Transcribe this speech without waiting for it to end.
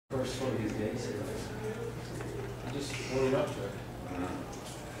First one of these days. I'm just warming up to it.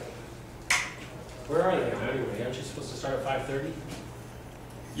 Where are they anyway? Aren't you supposed to start at 5:30?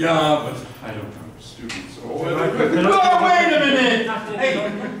 Yeah, but I don't know, students. Oh, wait a minute! Hey,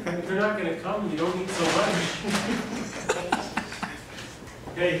 if they're not going to come, you don't need so much.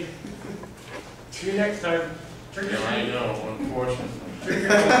 Hey, see you next time. Trick or treat. I know, unfortunately. Trick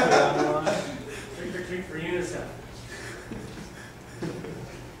or treat for UNICEF.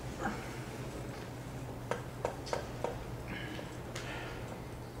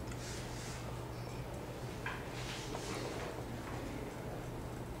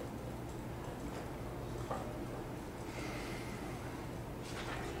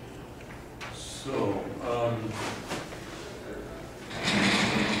 So,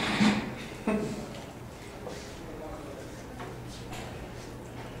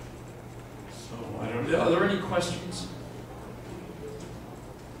 I don't know. Are there any questions?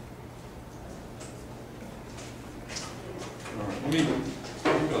 All right, let me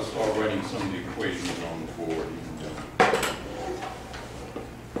start writing some of the equations on the board.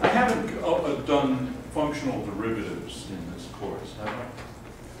 I haven't done functional derivatives in this course, have I?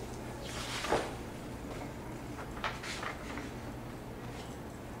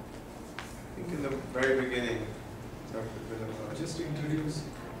 In the very beginning, just to introduce.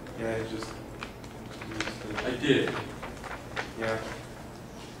 Yeah, just. I did. Yeah.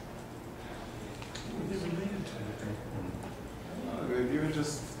 You were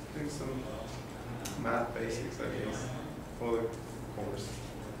just doing some math basics, I guess, for the course.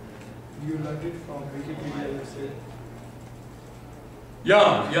 You learned it from Wikipedia, you said?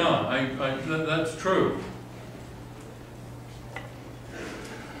 Yeah, that's true.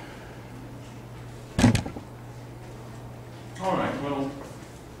 All right, well,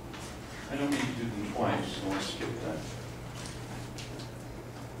 I don't need to do them twice, so I'll skip that.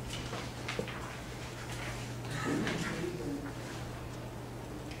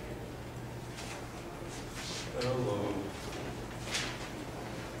 Hello.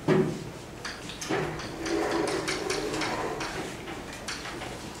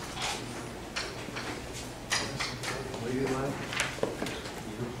 What do you like?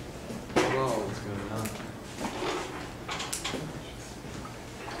 Whoa, what's going on?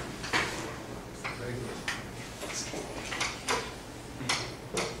 Very good.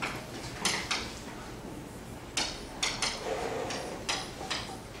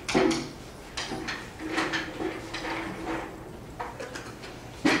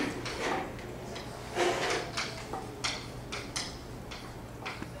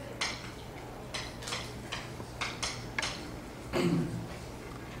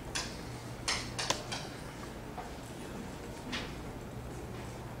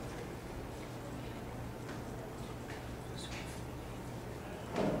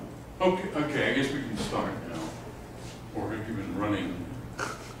 Okay, I guess we can start now. Or have you been running?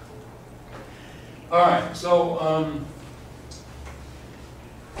 All right, so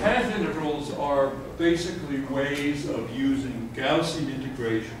path integrals are basically ways of using Gaussian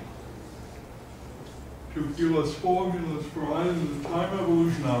integration to give us formulas for either the time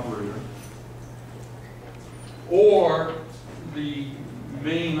evolution operator or the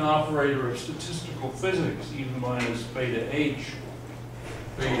main operator of statistical physics, e to the minus beta h,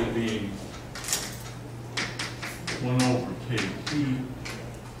 beta being 1 over kt.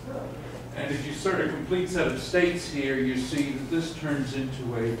 And if you start a complete set of states here, you see that this turns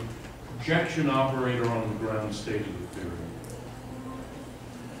into a projection operator on the ground state of the theory.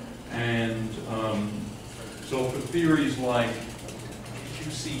 And so for theories like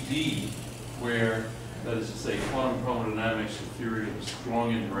QCD, where, that is to say, quantum chromodynamics, the theory of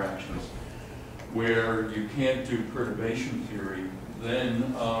strong interactions, where you can't do perturbation theory,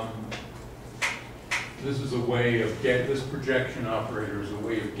 then this is a way of this projection operator is a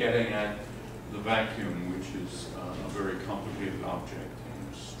way of getting at the vacuum, which is a very complicated object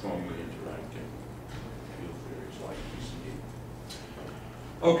in strongly interacting field theories like QCD.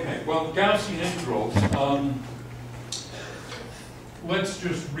 Okay, well, Gaussian integrals. Let's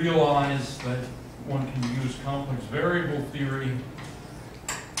just realize that one can use complex variable theory.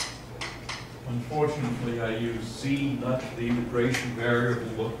 Unfortunately, I use z, not the integration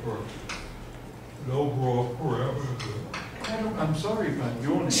variable, but for an overall parameter. I'm sorry about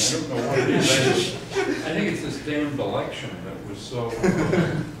yawning. I don't know what it is. I think it's this damned election that was so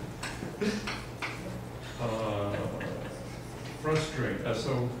frustrating.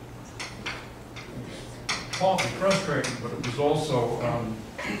 Partly frustrating, but it was also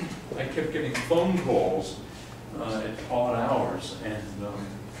I kept getting phone calls at odd hours, and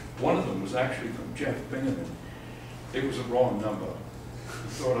one of them was actually from Jeff Bingaman. It was a wrong number.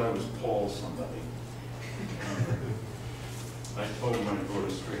 thought I was Paul somebody. I told him I'd go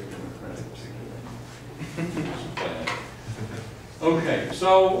to straight Democratic ticket. It was bad. Okay,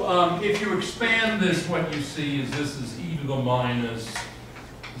 so if you expand this, what you see is this is e to the minus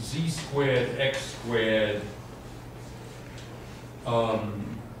z squared x squared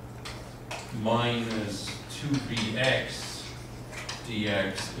minus 2bx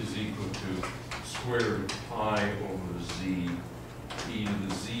dx is equal to square root of pi over z e to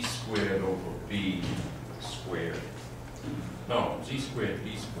the z squared over b squared. No, z squared,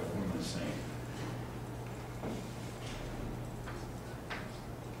 b squared, what am I saying?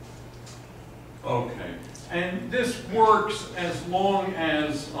 Okay, and this works as long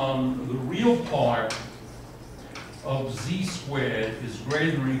as the real part of z squared is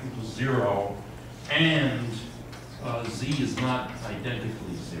greater than or equal to 0 and z is not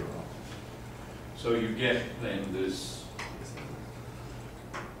identically 0. So you get then this,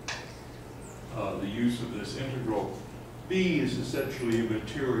 the use of this integral. B is essentially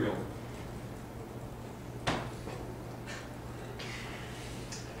immaterial.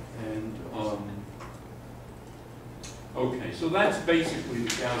 And, okay, so that's basically the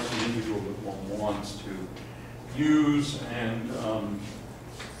Gaussian integral that one wants to use, and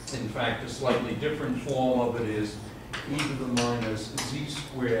in fact, a slightly different form of it is e to the minus z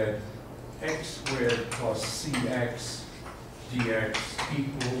squared x squared plus cx dx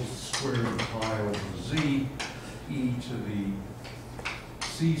equals square root of pi over z e to the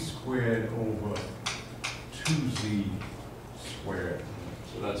c squared over 2z squared.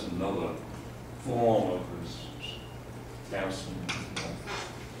 So that's another form of this Gaussian integral.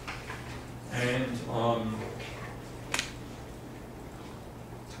 And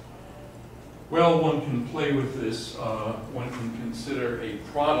well, one can play with this. One can consider a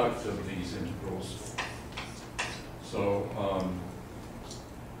product of these integrals. So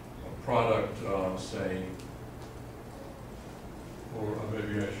a product, say, or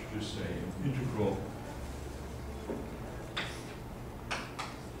maybe I should just say an integral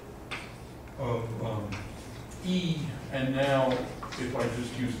of E, and now if I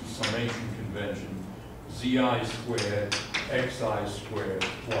just use the summation convention, zi squared xi squared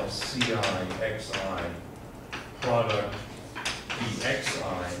plus ci xi product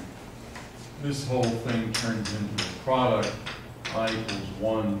dxi, this whole thing turns into a product I equals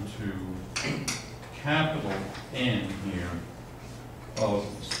 1 to capital N here of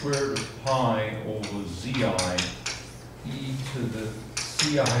square root of pi over zi e to the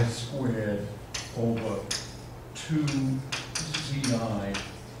ci squared over 2 zi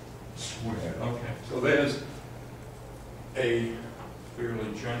squared. Okay, so there's a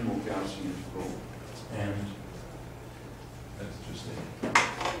fairly general Gaussian integral, and that's just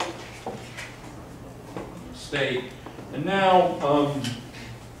a mistake. And now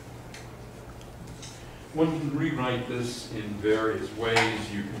one can rewrite this in various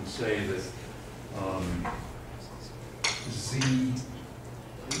ways. You can say that Z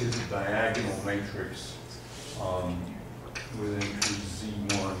is a diagonal matrix with entries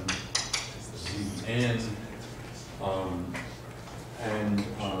Z1, Zn, and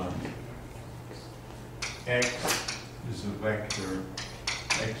X is a vector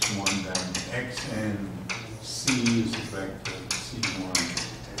x1 down to xn, C is a vector C1,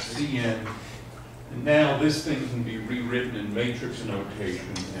 Cn. And now this thing can be rewritten in matrix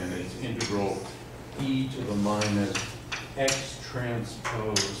notation, and it's integral e to the minus x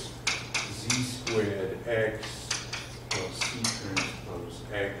transpose z squared x plus c transpose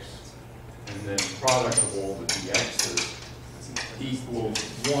x, and then product of all the dx's equals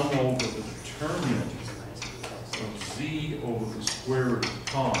 1 over the determinant of z over the square root of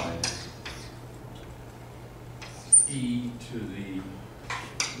pi e to the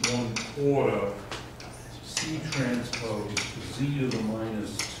 1/4 c transpose z to the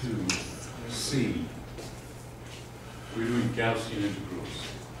minus 2 c. We're doing Gaussian integrals.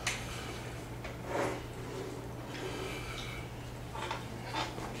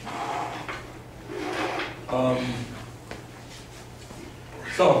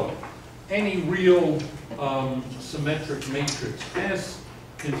 So, any real symmetric matrix S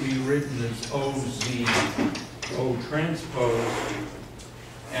can be written as OZ, O transpose,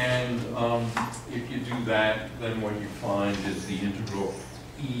 and if you do that, then what you find is the integral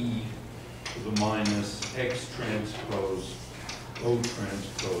E to the minus x transpose O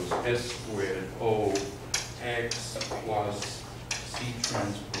transpose S squared O x plus C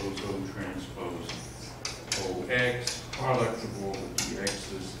transpose O transpose O x, product of all the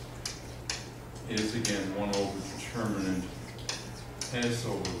dx's is again 1 over determinant S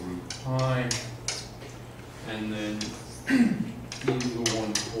over root pi, and then to the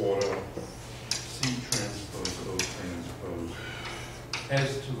 1/4 C transpose O transpose S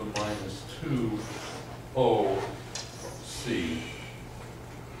to the minus 2 O C.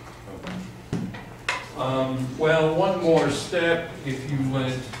 Okay. Well, one more step. If you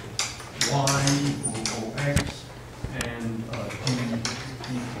let y equal OX and D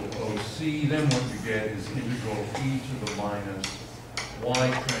equal OC, then what you get is integral e to the minus y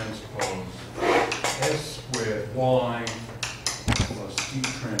transpose S squared y plus D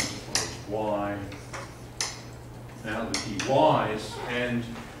transpose y. Now the dy's, and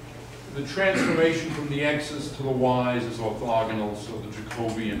the transformation from the x's to the y's is orthogonal, so the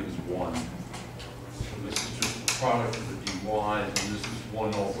Jacobian is 1. So this is just the product of the dy's, and this is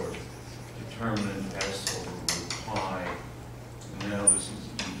 1 over determinant s over root pi. And now this is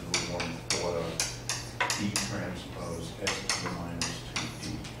e to the 1/4 D transpose s to the minus 2d.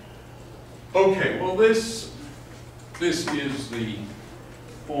 Okay, well this is the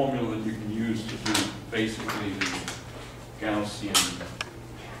formula that you can use to do basically the Gaussian.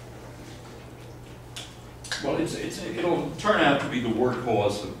 Well, it'll turn out to be the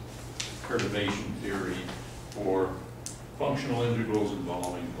workhorse of perturbation theory for functional integrals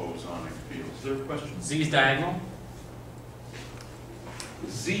involving bosonic fields. Is there a question? Z is diagonal?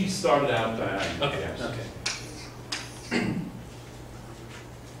 Z started out diagonal. Okay, yes. okay.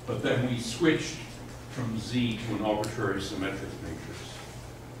 But then we switched from Z to an arbitrary symmetric matrix.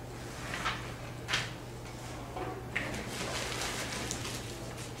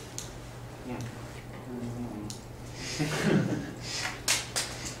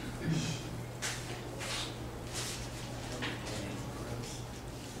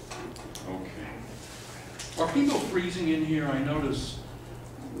 Okay. Are people freezing in here? I notice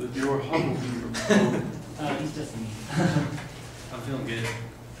that you're huddled in your coat. It's just me. I'm feeling good.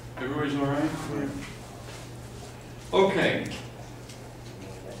 Everybody's all right? Okay.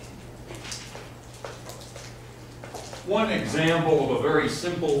 One example of a very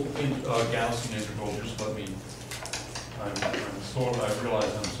simple Gaussian integral, just let me, I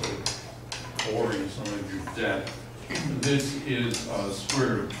realize I'm sort of boring some of you to death. This is square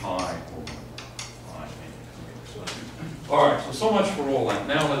root of pi over pi. All right, so much for all that.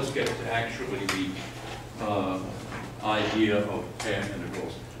 Now let's get to actually the idea of path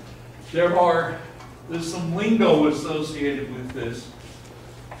integrals. There's some lingo associated with this.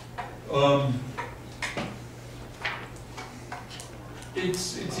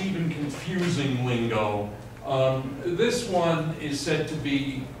 It's even confusing lingo. This one is said to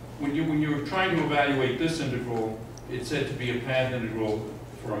be, when you're trying to evaluate this integral, it's said to be a path integral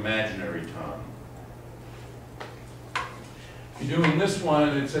for imaginary time. If you're doing this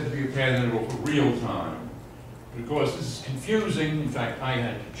one, it's said to be a path integral for real time. But of course, this is confusing. In fact, I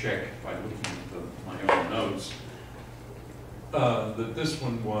had to check by looking at my own notes that this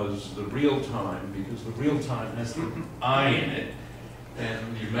one was the real time, because the real time has the I in it,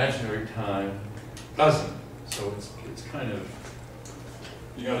 and the imaginary time doesn't. So it's kind of,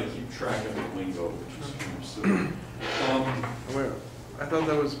 you got to keep track of the lingo, which is kind of silly. Wait, I thought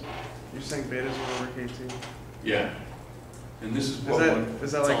that was, you're saying beta's 1 over kt? Yeah. And this is Is what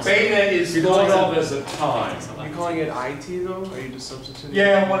that like beta is thought of as a time. Are you calling it IT though? Are you just substituting?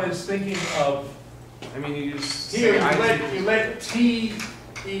 Yeah, when it's thinking of, I mean, you just here, say you let t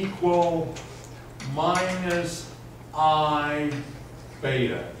equal minus I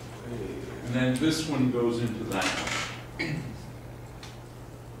beta. And then this one goes into that one.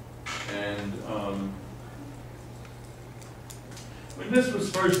 And when this was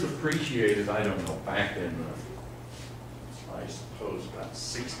first appreciated, I don't know, back in, I suppose about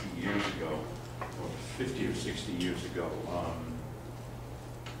 60 years ago, or 50 or 60 years ago,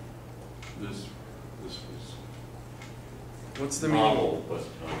 this was what's the novel, meaning? but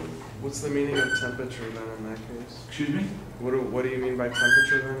What's the meaning of temperature then in that case? excuse me? What do you mean by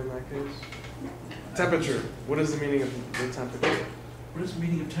temperature then in that case? Temperature. What is the meaning of the temperature? What is the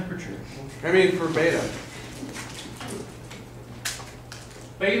meaning of temperature? I mean for beta.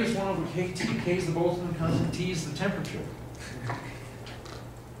 Beta is 1 over kt, k is the Boltzmann constant, t is the temperature.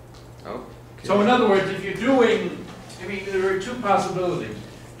 Oh. Okay. So in other words, if you're doing, I mean, there are two possibilities.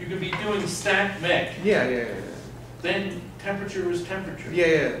 You could be doing stat mech, Yeah. then temperature is temperature.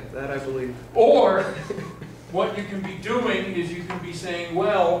 Yeah, that I believe. Or what you can be doing is you can be saying,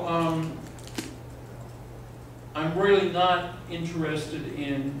 well, I'm really not interested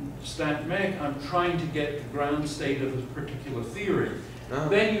in stat mech. I'm trying to get the ground state of a particular theory. Oh.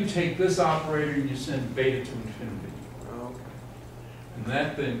 Then you take this operator and you send beta to infinity. Oh, okay. And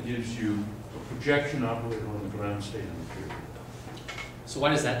that then gives you a projection operator on the ground state of the theory. So why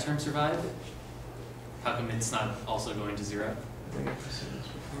does that term survive? How come it's not also going to 0? think I've seen this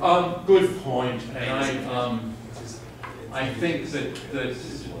before. Good point, and I think that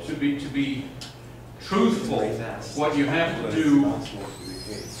to be truthful, what you have to do,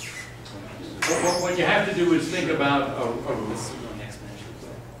 what you have to do is think about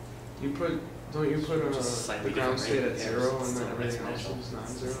Don't you put the ground state at 0 and then everything else is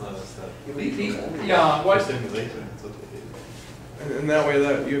non-zero? yeah, what? And that way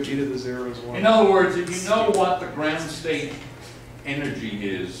that you have e to the 0 as well. In other words, if you know what the ground state energy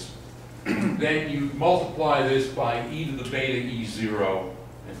is, then you multiply this by e to the beta E0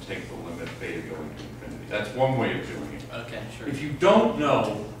 and take the limit beta going to infinity. That's one way of doing it. Okay, sure. If you don't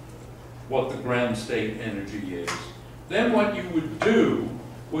know what the ground state energy is, then what you would do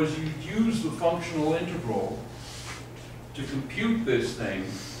was you'd use the functional integral to compute this thing,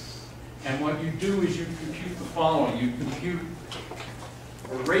 and what you do is you compute the following. You compute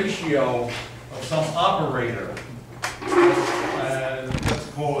a ratio of some operator, let's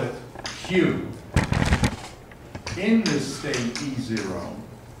call it Q, in this state E0,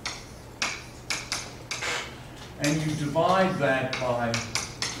 and you divide that by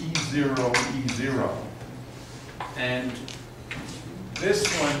E0, E0, and this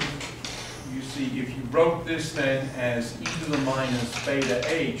one, you see, if you wrote this then as e to the minus beta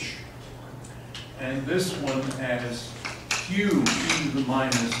h, and this one as q e to the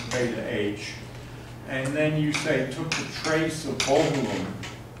minus beta h, and then you say took the trace of both of them,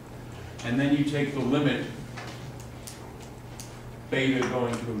 and then you take the limit beta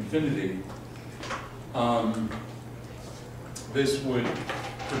going to infinity, this would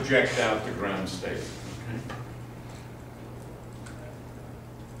project out the ground state. Okay?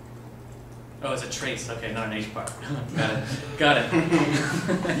 Oh, it's a trace. Okay, not an H bar. Got it. Got it.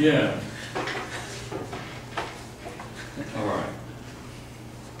 Yeah. All right.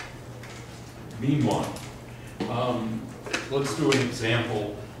 Meanwhile, let's do an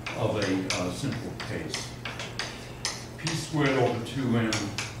example of a simple case. P squared over 2m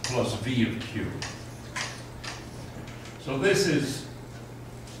plus v of q. So this is,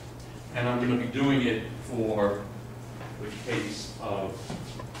 and I'm going to be doing it for the case of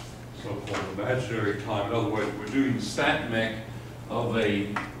so-called imaginary time. In other words, we're doing the stat mech of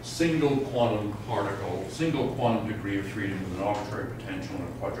a single quantum particle, single quantum degree of freedom with an arbitrary potential and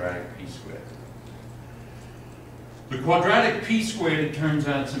a quadratic p squared. The quadratic p squared, it turns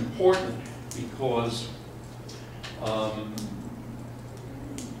out, is important because you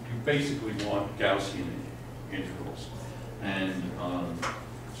basically want Gaussian integrals. And all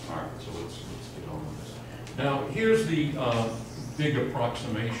right, so let's get on with this. Now, here's the big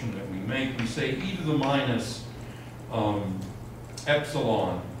approximation that we make. We say e to the minus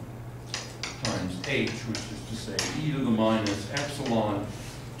epsilon times h, which is to say e to the minus epsilon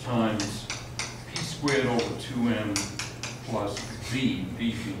times p squared over 2m plus v,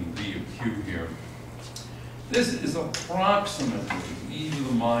 v being v of q here. This is approximately e to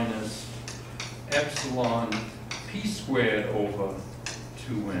the minus epsilon p squared over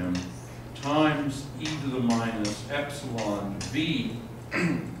 2m times e to the minus epsilon v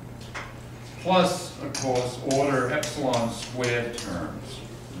plus, of course, order epsilon squared terms.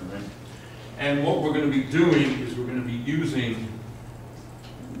 All right? And what we're going to be doing is we're going to be using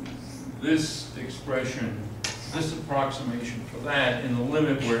this expression, this approximation for that in the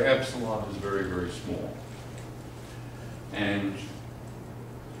limit where epsilon is very, very small. And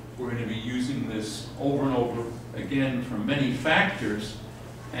we're going to be using this over and over again for many factors.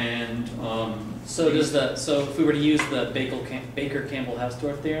 And so if we were to use the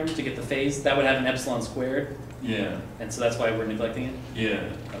Baker-Campbell-Hausdorff theorem to get the phase, that would have an epsilon squared. yeah, And so that's why we're neglecting it. yeah.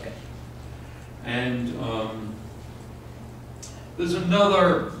 Okay. And there's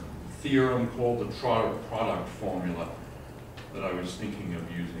another theorem called the product formula that I was thinking of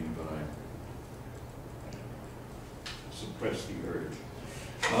using, but I suppressed the urge.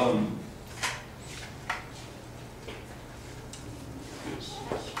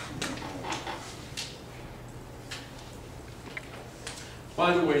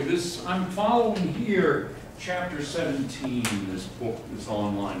 By the way, I'm following here chapter 17 in this book, this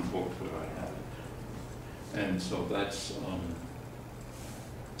online book that I have. And so that's,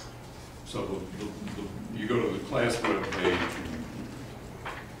 you go to the class web page and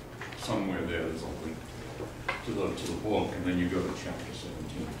somewhere there's a link to the book, and then you go to chapter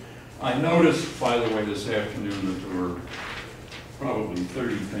 17. I noticed, by the way, this afternoon that there were probably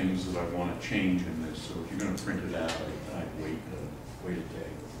 30 things that I want to change in this, so if you're going to print it out, I'd wait a day.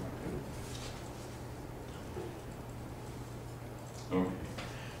 Okay.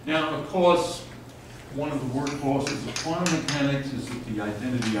 Now, of course, one of the workhorses of quantum mechanics is that the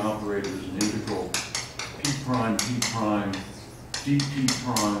identity operator is an integral p prime dp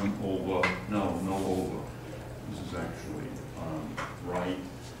prime over, no over. This is actually right.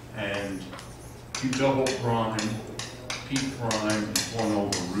 And q double prime, p prime is 1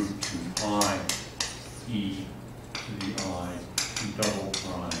 over root 2 pi e to the I, q double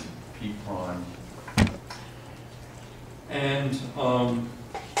prime, p prime. And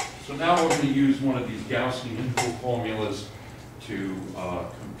so now we're going to use one of these Gaussian integral formulas to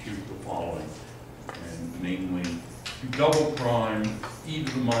compute the following, and namely q double prime e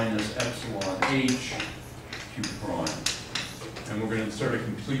to the minus epsilon h q prime. And we're going to insert a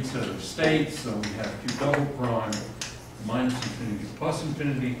complete set of states, so we have q double prime minus infinity to plus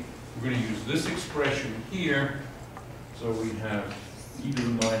infinity. We're going to use this expression here, so we have e to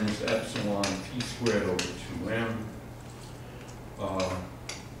the minus epsilon p squared over 2m.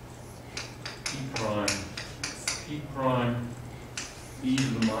 P prime, e to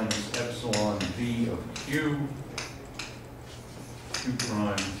the minus epsilon v of q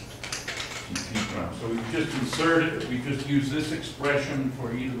prime, and p prime. So we've just inserted, we just used this expression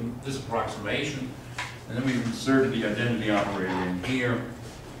for e to the, this approximation, and then we've inserted the identity operator in here,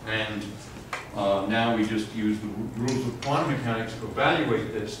 and now we just use the rules of quantum mechanics to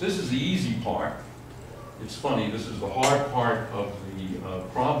evaluate this. This is the easy part. It's funny, this is the hard part of the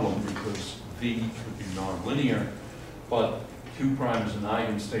problem because v could be nonlinear, but q prime is an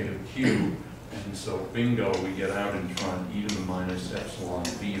eigenstate of q, and so bingo, we get out in front e to the minus epsilon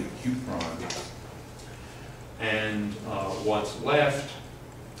v of q prime. And what's left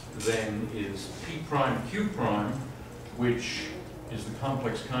then is p prime q prime, which is the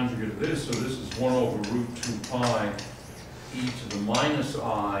complex conjugate of this, so this is 1 over root 2 pi e to the minus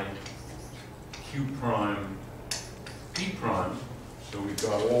I q prime p prime. So we've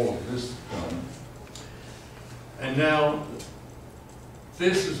got all of this done. And now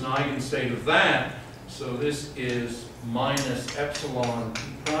this is an eigenstate of that, so this is minus epsilon p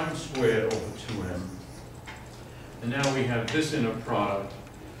prime squared over 2m. And now we have this inner product,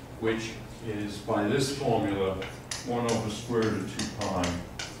 which is by this formula 1 over square root of 2 pi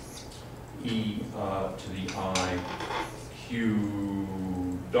e to the I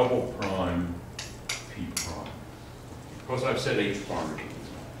q double prime p prime. Of course, I've said h prime.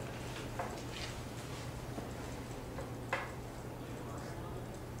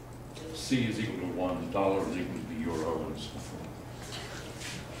 C is equal to 1, the dollar is equal to the euro, and so forth.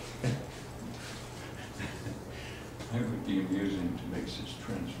 It would be amusing to make such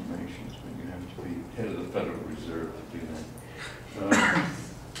transformations, but you have to be head of the Federal Reserve to do that.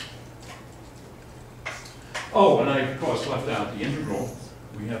 Oh, and I, of course, left out the integral.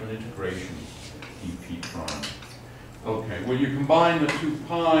 We have an integration dp prime. Okay, well, you combine the two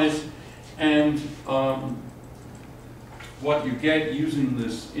pi's, and what you get using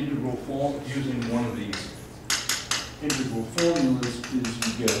this integral form, using one of these integral formulas,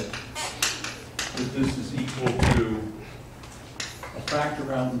 is you get that this is equal to a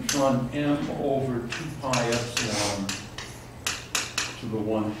factor out in front, m over 2 pi epsilon to the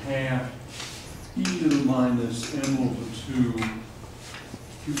 1/2 e to the minus m over 2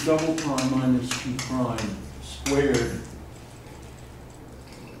 q double prime minus q prime squared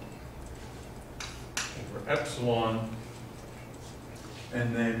over epsilon,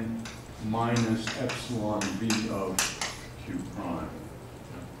 and then minus epsilon v of q prime.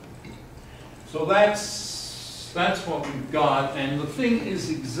 So that's what we've got, and the thing is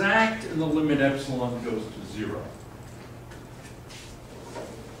exact, and the limit epsilon goes to 0.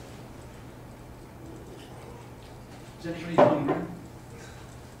 Is anybody hungry?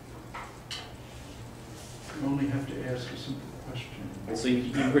 You only have to ask a simple question. So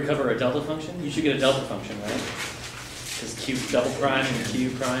you recover a delta function? You should get a delta function, right? Because q double prime and q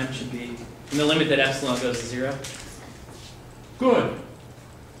prime should be in the limit that epsilon goes to 0. Good.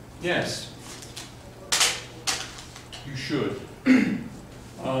 Yes. You should. With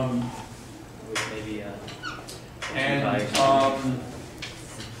maybe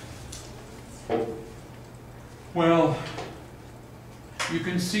well, you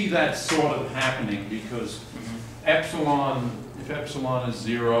can see that sort of happening because epsilon, if epsilon is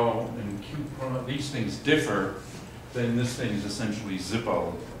 0 and q prime, these things differ, then this thing is essentially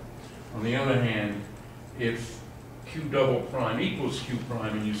Zippo. On the other hand, if q double prime equals q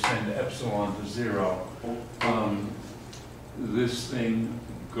prime and you send epsilon to 0, this thing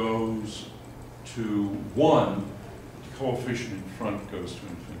goes to 1, the coefficient in front goes to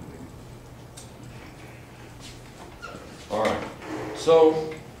infinity. All right,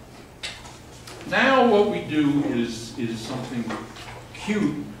 so now what we do is something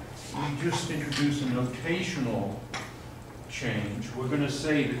cute. We just introduce a notational change. We're going to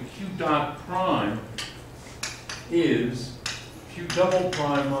say that q dot prime is q double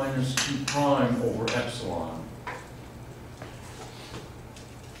prime minus q prime over epsilon.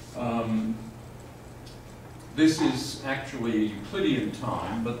 This is actually a Euclidean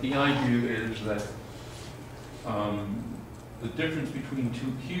time, but the idea is that the difference between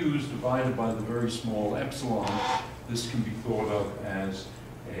two q's divided by the very small epsilon, this can be thought of as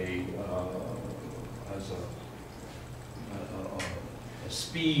a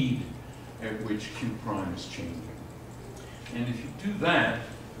speed at which q prime is changing. And if you do that,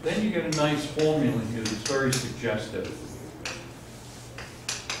 then you get a nice formula here that's very suggestive.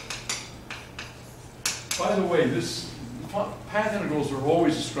 By the way, path integrals are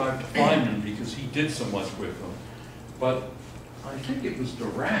always ascribed to Feynman because he did so much with them. But I think it was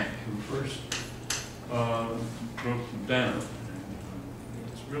Dirac who first broke them down.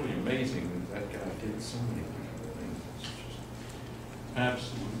 And it's really amazing that that guy did so many different things. It's just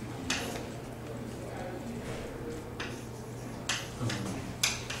absolutely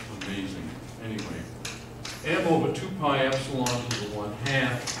amazing. Anyway, m over 2 pi epsilon to the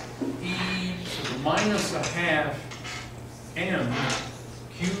 1/2 e to the minus a half m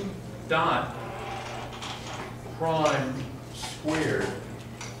q dot prime squared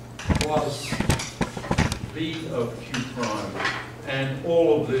plus v of q prime, and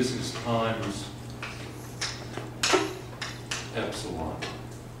all of this is times epsilon.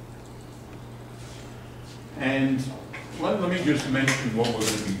 And let me just mention what we're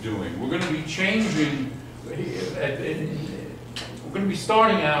going to be doing. We're going to be changing, we're going to be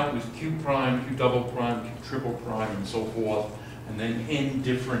starting out with q prime, q double prime, q triple prime, and so forth, and then n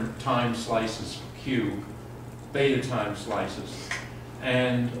different time slices for q, beta time slices.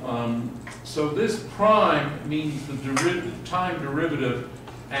 And so this prime means the time derivative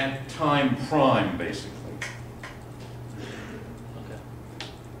at time prime, basically.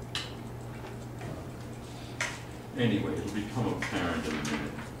 Anyway, it'll become apparent in a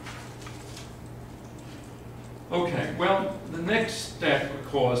minute. Okay, well, the next step, of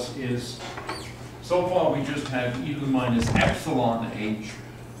course, is, so far we just have e to the minus epsilon h.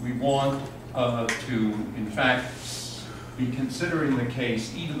 We want to, in fact, be considering the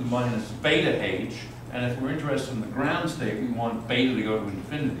case e to the minus beta h, and if we're interested in the ground state, we want beta to go to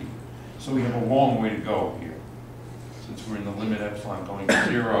infinity. So we have a long way to go here. Since we're in the limit epsilon going to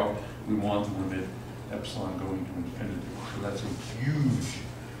 0, we want the limit epsilon going to infinity. So that's a huge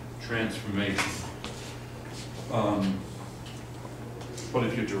transformation. But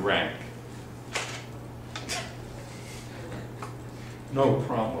if you're Dirac, no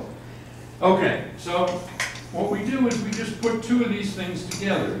problem. Okay, so what we do is we just put two of these things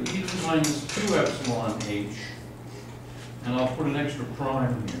together, e to the minus 2 epsilon h, and I'll put an extra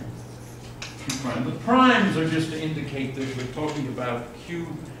prime here, q prime. The primes are just to indicate that we're talking about q,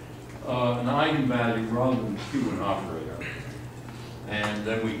 an eigenvalue rather than q, an operator. And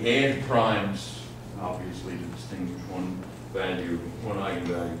then we add primes, obviously, to distinguish one value, one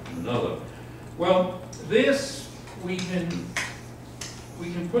eigenvalue from another. Well, this, we can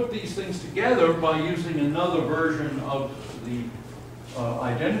put these things together by using another version of the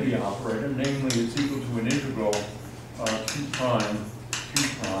identity operator, namely it's equal to an integral q prime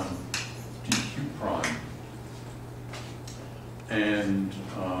dq prime. And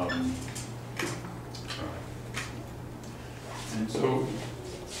so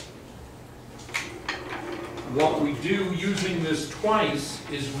what we do using this twice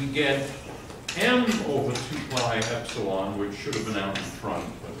is we get m over 2 pi epsilon, which should have been out in front,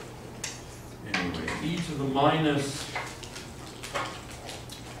 but anyway, e to the minus,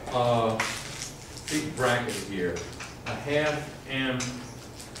 big bracket here, a half m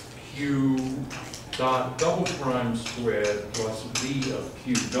q dot double prime squared plus v of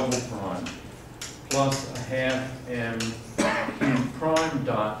q double prime plus a half m q prime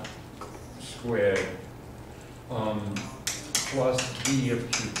dot squared plus v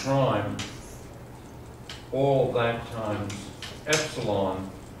of q prime, all that times epsilon,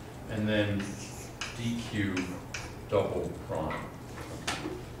 and then dq double prime.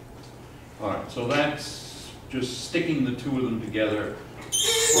 All right, so that's just sticking the two of them together,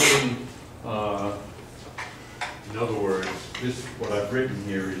 putting, in other words, this, what I've written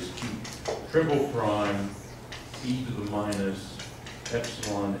here is q triple prime e to the minus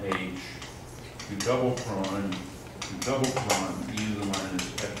epsilon h, q double prime e to the minus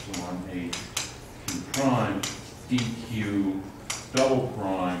epsilon h, q prime dq double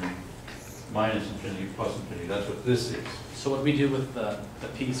prime minus infinity plus infinity. That's what this is. So what do we do with the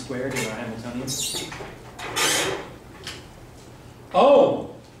p squared in our Hamiltonian?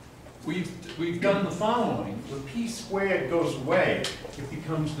 Oh, we've done the following. The p squared goes away. It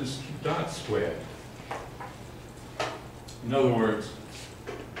becomes this q dot squared. In other words,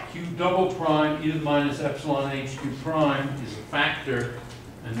 q double prime e to the minus epsilon h q prime is a factor,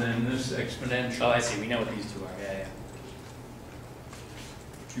 and then this exponential. Oh, I see. We know what these two are. Yeah, yeah.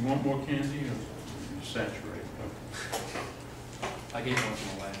 Do you want more candy, or you saturate? I gave one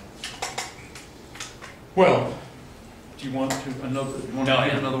from away. Well, do you want to another? Do you want No, to I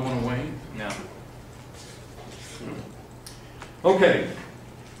give don't. another one away? No. Okay.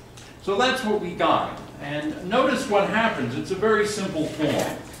 So that's what we got. And notice what happens. It's a very simple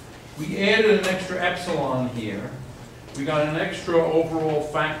form. We added an extra epsilon here. We got an extra overall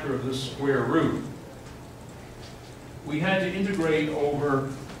factor of this square root. We had to integrate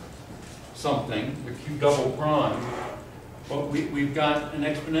over something, the q double prime, but we've got an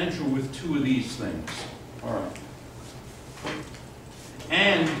exponential with two of these things. All right.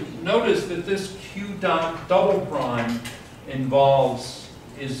 And notice that this q dot double prime involves,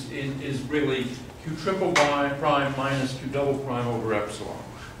 is really q triple prime minus q double prime over epsilon.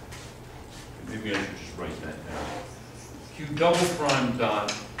 Maybe I should just write that down. Q double prime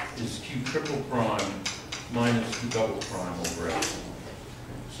dot is q triple prime minus q double prime over epsilon.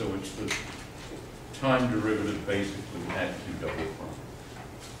 So it's the time derivative basically at q double prime.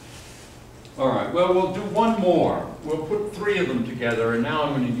 All right, well, we'll do one more. We'll put three of them together, and now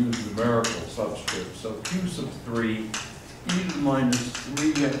I'm going to use numerical subscript. So q sub 3 e to the minus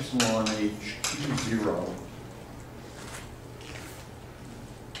 3 epsilon h q0.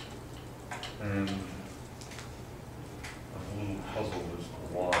 And I'm a little puzzled as to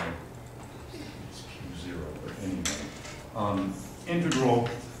why it's q0, but anyway. Integral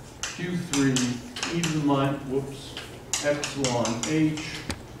q3 e to the minus, epsilon h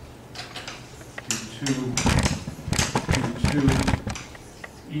q2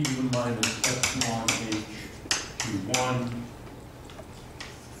 e to the minus epsilon h q1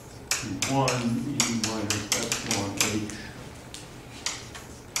 e to the minus epsilon h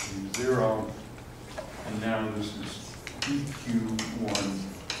q0, and now this is eq1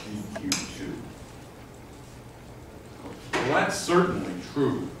 eq2. Well, that's certainly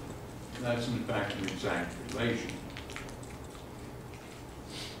true. That's in fact an exact relation.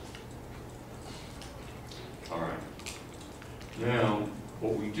 All right. Now,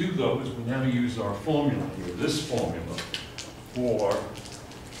 what we do though is we now use our formula here, this formula, for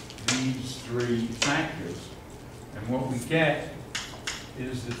these three factors. And what we get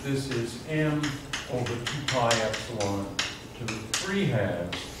is that this is m over 2 pi epsilon to the 3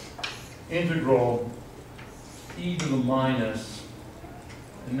 halves integral e to the minus,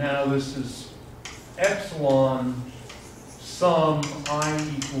 and now this is epsilon sum I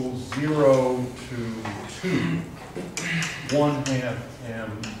equals 0 to 2, 1/2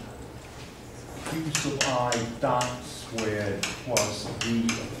 m q sub I dot squared plus v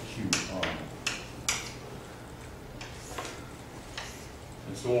of qi.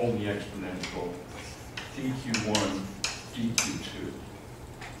 It's all in the exponential dq1, dq2.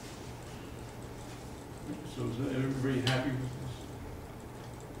 So is everybody happy with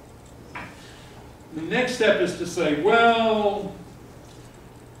this? The next step is to say, well,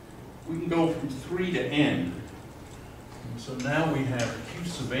 we can go from 3 to n. And so now we have q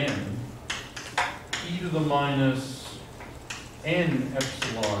sub n e to the minus n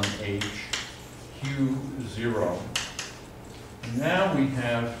epsilon h q0. And now we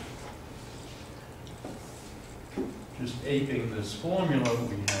have, just aping this formula,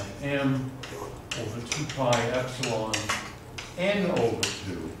 we have m over 2 pi epsilon n over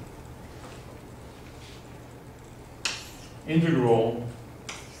 2 integral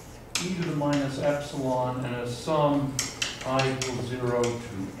e to the minus epsilon and a sum I equals 0 to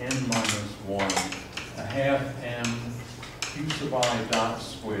n minus 1, 1/2 m q sub I dot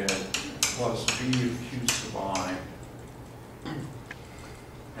squared plus v of q sub I,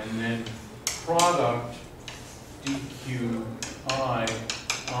 and then product dqi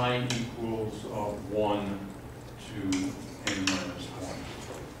I equals of 1 to n minus 1.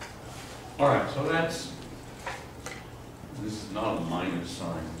 All right, so that's, this is not a minus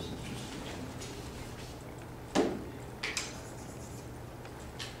sign, this is just,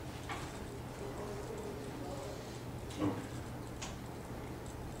 okay.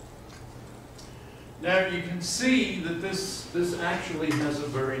 Now you can see that this actually has a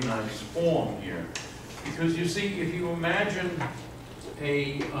very nice form here, because you see, if you imagine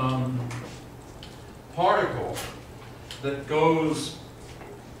a particle that goes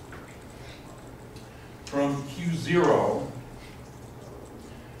from q0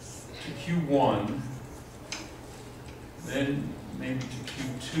 to q1, then maybe to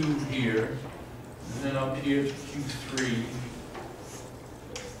q2 here, and then up here to q3,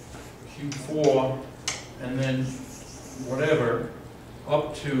 q4, and then whatever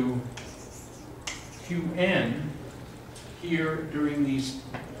up to Qn here during these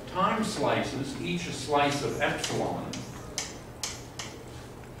time slices, each a slice of epsilon.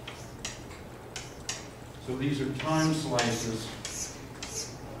 So these are time slices.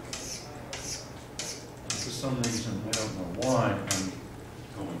 For some reason, I don't know why, I'm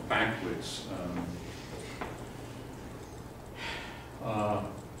going backwards.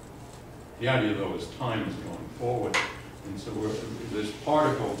 The idea, though, is time is going forward. And so this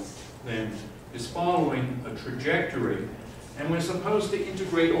particle then is following a trajectory, and we're supposed to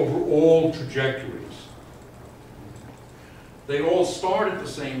integrate over all trajectories. They all start at the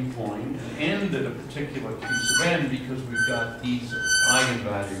same point and end at a particular q sub n because we've got these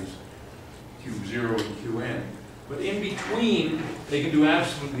eigenvalues, q0 and qn. But in between, they can do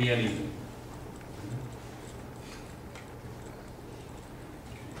absolutely anything.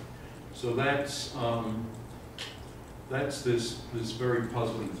 So that's this very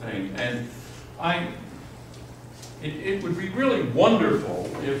puzzling thing, and it would be really wonderful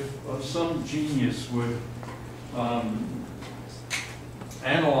if some genius would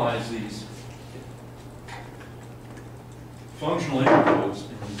analyze these functional integrals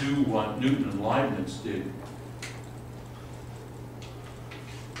and do what Newton and Leibniz did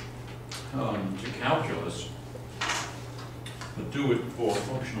to calculus, but do it for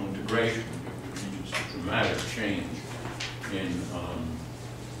functional integration. It would be just a dramatic change in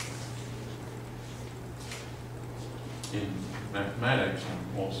mathematics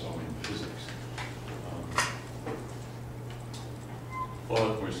and also in physics.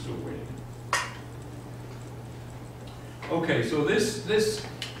 But we're still waiting. Okay, so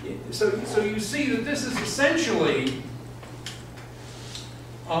so you see that this is essentially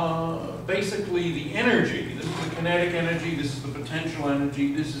basically the energy. This is the kinetic energy, this is the potential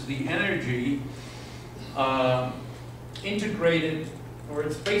energy, this is the energy integrated, or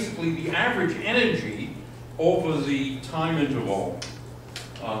it's basically the average energy over the time interval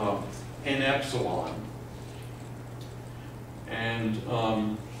n epsilon. And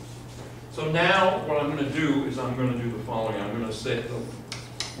so now what I'm going to do is I'm going to do the following. I'm going to set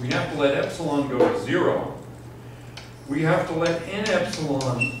we have to let epsilon go to 0. We have to let n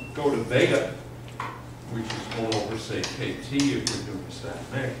epsilon go to beta, which is 1 over, say, kt if we're doing stat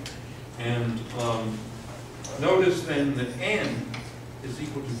mech. And notice then that n is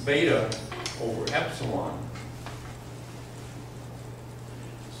equal to beta over epsilon.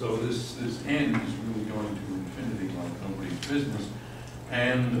 So this n is really going to infinity like nobody's business.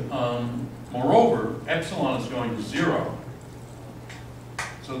 And moreover, epsilon is going to 0.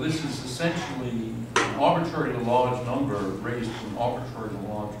 So this is essentially an arbitrarily large number raised to an arbitrarily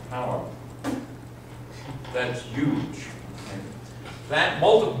large power. That's huge. Okay? That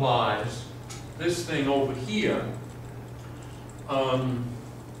multiplies this thing over here,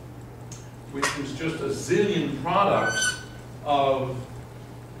 which is just a zillion products of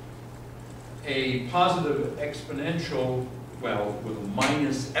a positive exponential, well, with a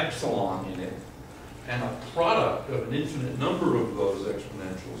minus epsilon in it, and a product of an infinite number of those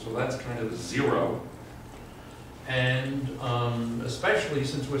exponentials. So that's kind of a 0. And especially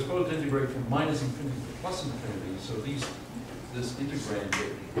since we're supposed to integrate from minus infinity to plus infinity, so this integrand,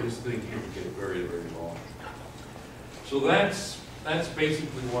 this thing here would get very, very large. So that's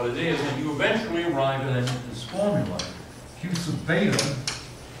basically what it is, and you eventually arrive at this formula. Q sub beta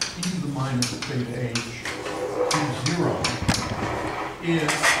e to the minus beta h Q0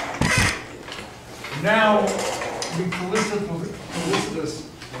 is now we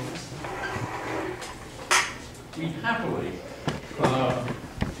we happily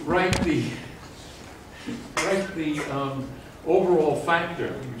write the overall factor,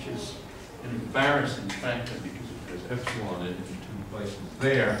 which is an embarrassing factor because it has epsilon in 2 places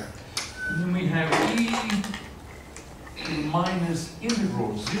there. And then we have e minus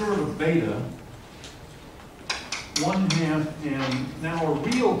integral 0 to beta 1/2 m, now a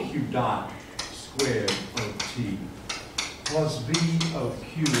real q dot squared of t plus b of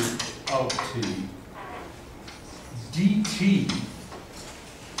q of t dt.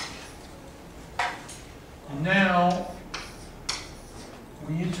 And now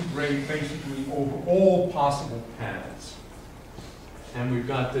we integrate basically over all possible paths. And we've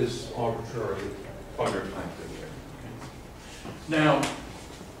got this arbitrary bugger factor here. Okay. Now,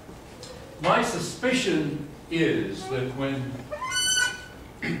 my suspicion is that my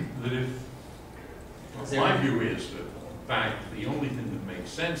view is that, in fact, the only thing that makes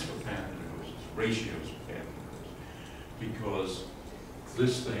sense for path integrals is ratios of path integrals, because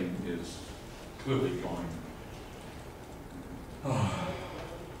this thing is clearly going to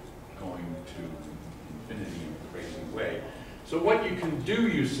infinity in a crazy way. So what you can do,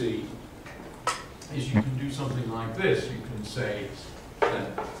 you see, is you can do something like this. You can say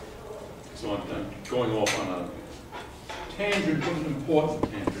that, so I'm going off on a tangent, but an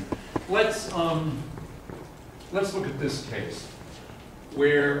important tangent. Let's look at this case,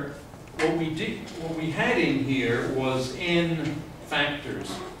 where what we had in here was n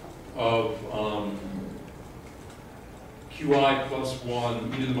factors of qi plus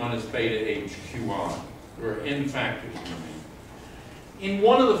 1 e to the minus beta h qi. There are n factors in there. In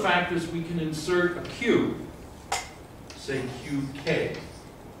one of the factors, we can insert a q, say qk. Okay.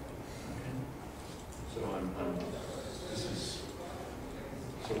 So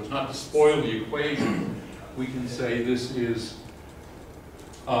so as not to spoil the equation, we can say this is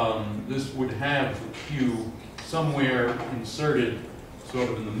this would have the q somewhere inserted, sort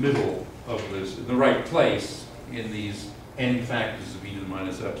of in the middle of this, in the right place in these n factors of e to the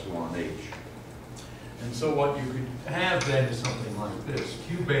minus epsilon h. And so what you could have then is something like this: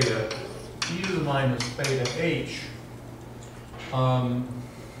 q beta e to the minus beta h.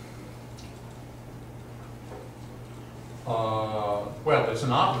 Well, it's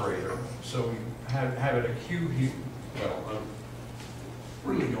an operator, so we have it a q here. Well, I'm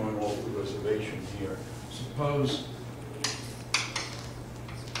really going all over the reservation here. Suppose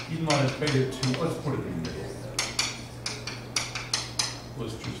e to the minus beta 2, let's put it in the middle.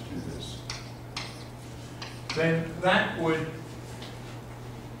 Let's just do this. Then that would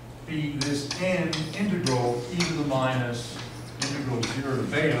be this n integral e to the minus integral 0 to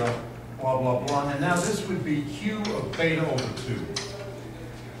beta, blah, blah, blah. And now this would be q of beta over 2.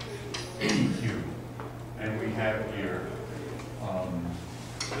 q. And we have here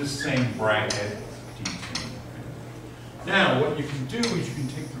this same bracket dt. Now what you can do is you can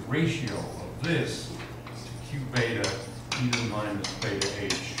take the ratio of this to q beta e to the minus beta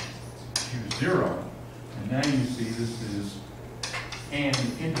h q0. And now you see this is n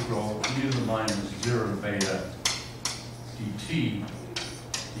integral e to the minus 0 to beta dt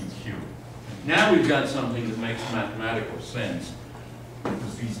dq. Now we've got something that makes mathematical sense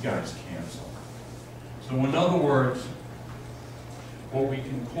because these guys cancel. So in other words, what we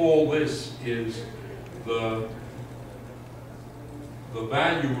can call this is the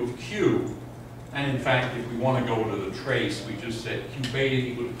value of q, and in fact if we want to go to the trace, we just said q beta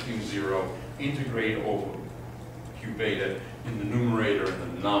equal to q0, integrate over q beta in the numerator and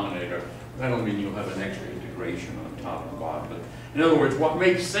the denominator. That'll mean you'll have an extra integration on top and bottom. But in other words, what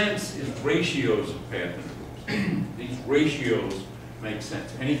makes sense is ratios of path intervals. These ratios make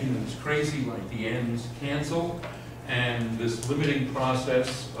sense. Anything that's crazy, like the n's, cancel, and this limiting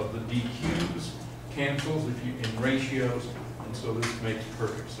process of the dq's cancels if you in ratios, and so this makes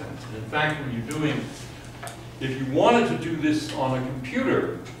perfect sense. And in fact, when you're doing, if you wanted to do this on a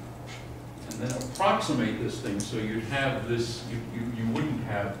computer, and then approximate this thing so you'd have this, you wouldn't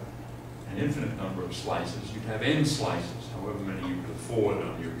have an infinite number of slices, you'd have n slices, however many you could afford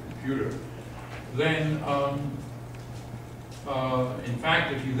on your computer. Then, in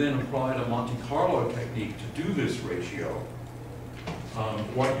fact, if you then applied a Monte Carlo technique to do this ratio,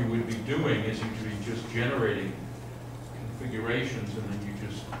 what you would be doing is you'd be just generating configurations, and then you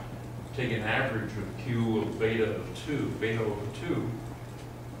just take an average of q of beta of 2, beta over 2,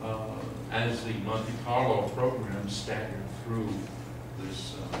 as the Monte Carlo program staggered through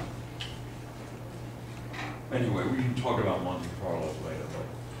this. Anyway, we can talk about Monte Carlos later.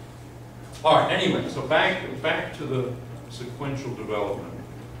 But. All right, anyway, so back to the sequential development.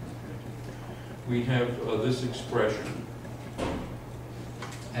 We have this expression.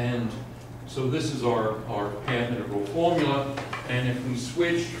 And so this is our path integral formula. And if we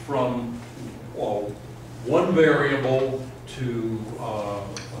switch from one variable to a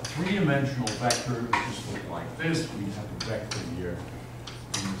three-dimensional vector, it would just look like this. We have a vector here,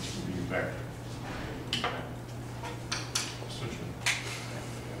 and this would be a vector.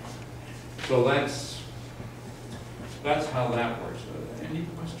 So that's how that works. Any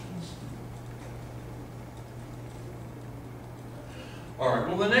questions? All right,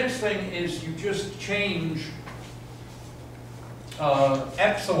 well, the next thing is you just change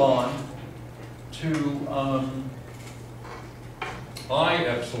epsilon to I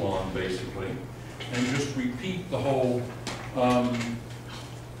epsilon, basically, and just repeat the whole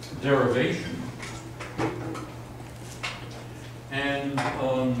derivation. And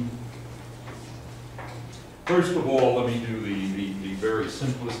first of all, let me do the very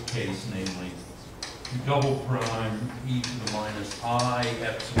simplest case, namely double prime e to the minus I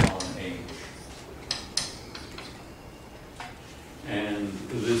epsilon h. And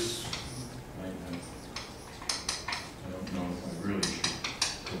this, I don't know if I really should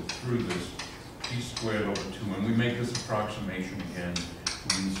go through this, e squared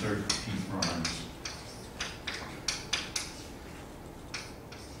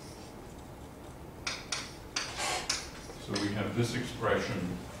have this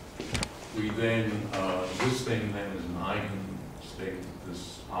expression. We then, this thing then is an eigenstate,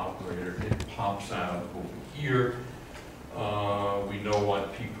 this operator. It pops out over here. We know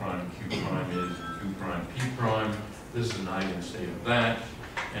what P prime Q prime is, and Q prime P prime. This is an eigenstate of that.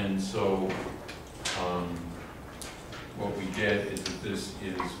 And so what we get is that this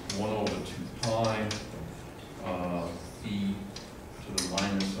is 1 over 2 pi e to the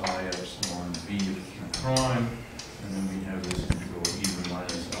minus I epsilon v of Q prime. And then we have this integral e to the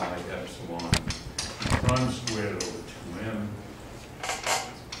minus I epsilon P prime squared over 2m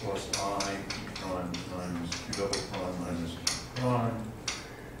plus I P prime times Q double prime minus Q prime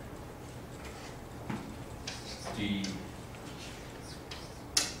d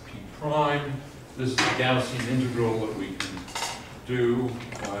P prime. This is the Gaussian integral that we can do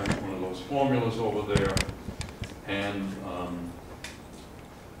by one of those formulas over there. And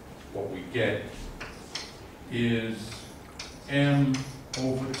what we get is m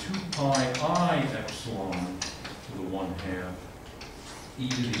over 2 pi I epsilon to the 1/2 e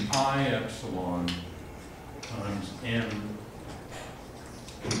to the I epsilon times m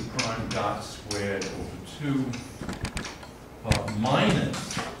Q prime dot squared over 2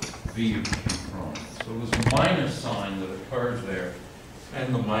 minus v of Q prime. So there's a minus sign that occurs there,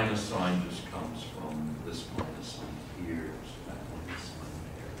 and the minus sign just comes from this minus sign here, so that minus sign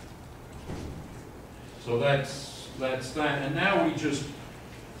there. So that's that, and now we just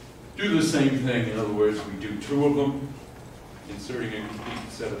do the same thing. In other words, we do 2 of them, inserting a complete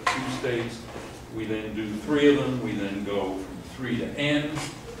set of 2 states. We then do 3 of them. We then go from 3 to n,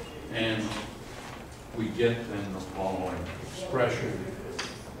 and we get then the following expression.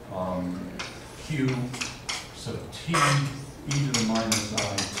 Q sub t e to the minus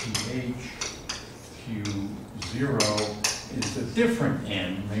I th Q0 is a different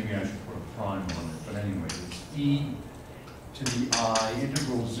n. Maybe I should put a prime on it, but anyway, it's e to the I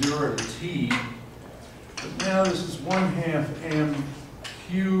integral 0 to t. But now this is 1/2 m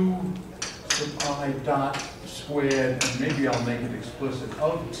q sub I dot squared, and maybe I'll make it explicit,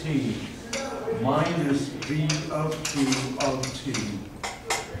 of t minus v of q of t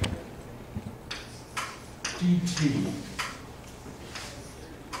dt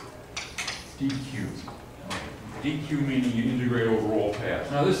dq. dq meaning you integrate over all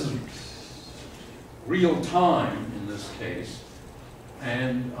paths. Now this is real time in this case,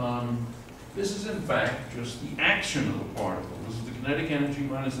 and this is in fact just the action of the particle. This is the kinetic energy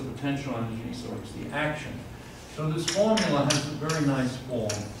minus the potential energy, so it's the action. So this formula has a very nice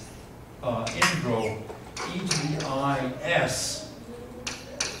form, integral e to the I s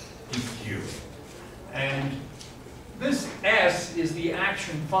dq. And this s is the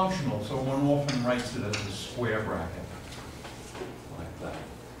action functional, so one often writes it as a square bracket, like that.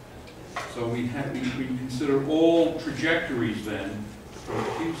 So we consider all trajectories then, from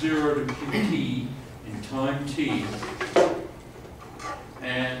q0 to qt in time t,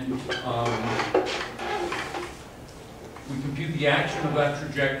 and we compute the action of that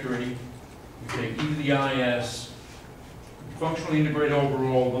trajectory. We take e to the is, functionally integrate over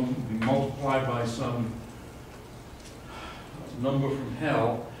all of them, we multiply by some number from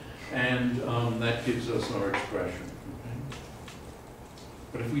hell, and that gives us our expression. Okay?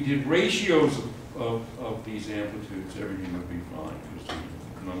 But if we did ratios of these amplitudes, everything would be fine, because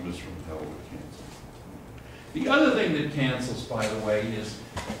the numbers from hell would cancel. The other thing that cancels, by the way, is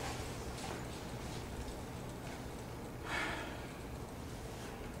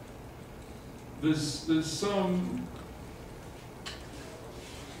there's some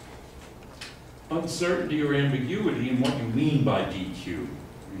uncertainty or ambiguity in what you mean by dq. You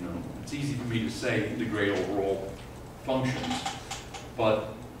know, it's easy for me to say integrate over all functions,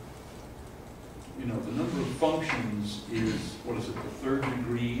 but you know, the number of functions is, what is it, the 3rd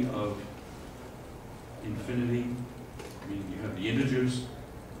degree of infinity? I mean, you have the integers,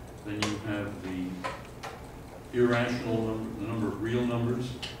 then you have the irrational number, the number of real numbers,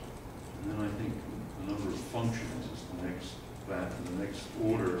 and then I think the number of functions is the next, the next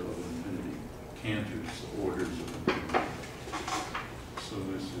order of infinity. Cantor's orders of infinity. So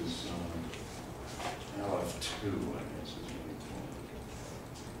this is LF2, I guess is what we call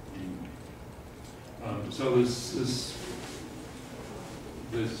it. So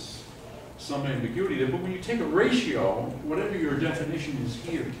there's some ambiguity there, but when you take a ratio, whatever your definition is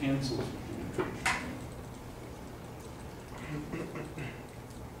here cancels with the infinity.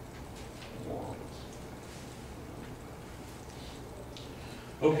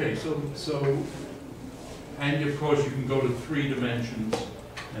 Okay, so, and of course you can go to 3 dimensions,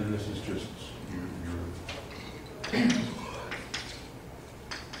 and this is just your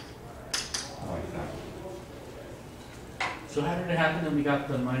like that. So how did it happen that we got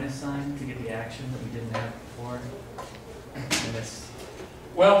the minus sign to get the action that we didn't have before? And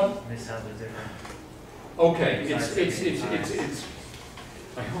Well, this sounded different. okay, it's,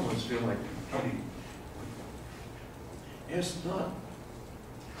 I almost feel like ask not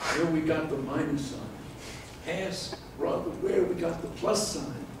where we got the minus sign. Ask rather where we got the plus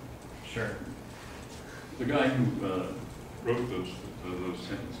sign. Sure. The guy who wrote those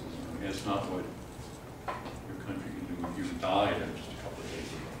sentences, ask not what your country can do if you died just a couple of days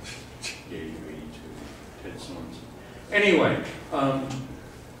ago. Yeah, you're 82. Ted Sorensen. Anyway,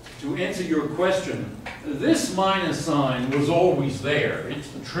 to answer your question, this minus sign was always there. It's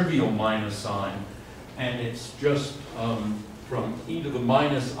the trivial minus sign, and it's just from e to the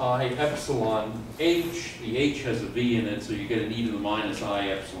minus I epsilon h. The h has a v in it, so you get an e to the minus I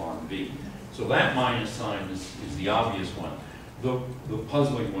epsilon v. So that minus sign is the obvious one. The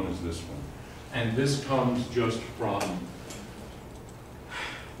puzzling one is this one. And this comes just from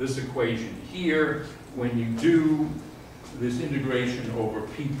this equation here. When you do this integration over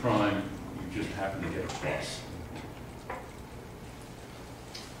p prime, you just happen to get a plus.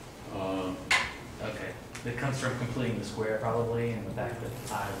 Okay. It comes from completing the square probably, and the fact that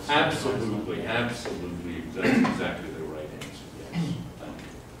I was... Absolutely, absolutely. That's exactly the right answer, yes. Thank you.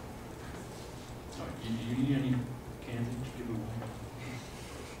 All right, do you need any candy to give away?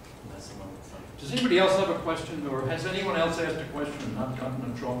 That's the one that's like... Does anybody else have a question, or has anyone else asked a question and not gotten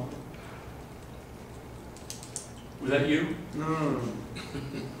in trouble? Was that you? No.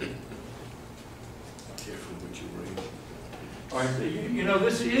 Careful what you read. All right, you know,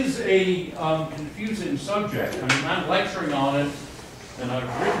 this is a confusing subject. I mean, I'm lecturing on it, and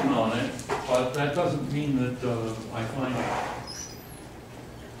I've written on it, but that doesn't mean that I find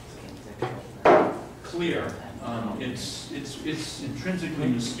it clear. It's intrinsically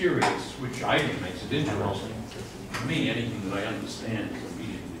mysterious, which I think makes it interesting. For me, anything that I understand is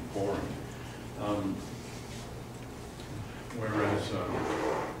immediately boring. Whereas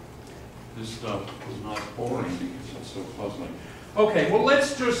this stuff is not boring because it's so puzzling. Okay, well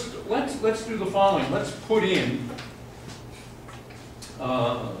let's do the following. Let's put in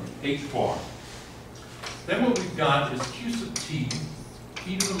h bar. Then what we've got is q sub t,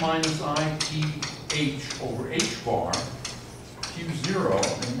 e to the minus I t h over h bar,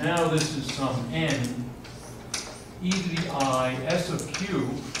 q0, and now this is some n e to the I s of q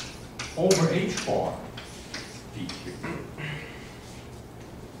over h bar dq.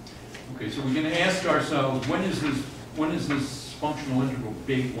 Okay, so we're going to ask ourselves, when is this functional integral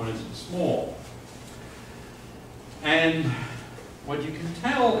big, when is it small? And what you can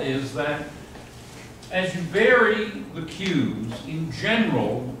tell is that as you vary the q's, in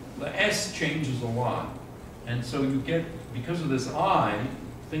general, the s changes a lot. And so you get, because of this I,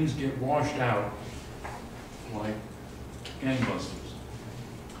 things get washed out like gangbusters.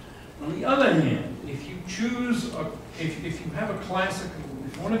 On the other hand, if you choose, if you have a classical,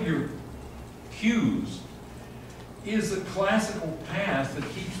 if one of your q's is a classical path that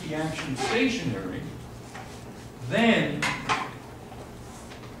keeps the action stationary, then,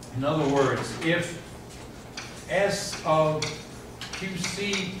 in other words, if S of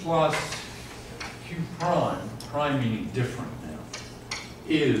QC plus Q prime, prime meaning different now,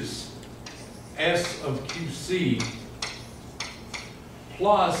 is S of QC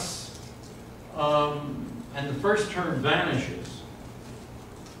plus, and the first term vanishes,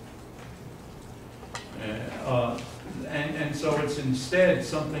 and so it's instead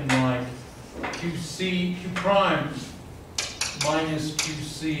something like Q prime minus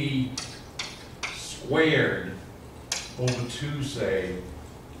QC squared over 2, say,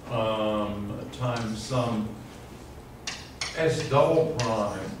 times some S double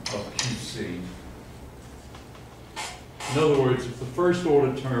prime of QC. In other words, if the first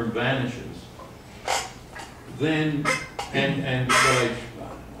order term vanishes, then, and what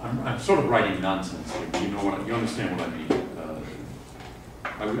I'm sort of writing nonsense here, but you understand what I mean.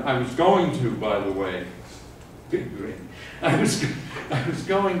 I was going to, by the way, I was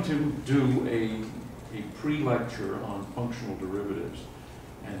going to do a pre-lecture on functional derivatives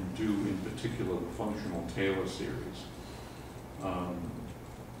and do in particular the functional Taylor series.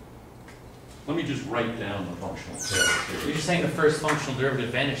 Let me just write down the functional Taylor series. You're just saying the first functional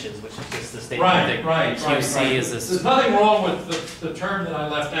derivative vanishes, which is just the statement that QC is this. There's nothing wrong with the term that I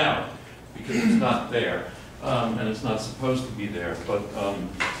left out, because it's not there, and it's not supposed to be there, but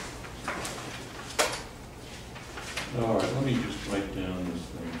all right, let me just write down this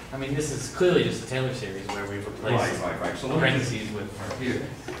thing. I mean, this is clearly just the Taylor series where we've replaced Right. So parentheses with here.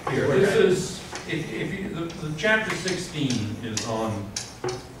 This is, if you, the chapter 16 is on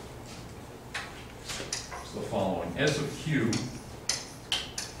the following: S of Q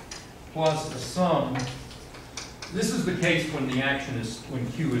plus a sum. This is the case when the action is, when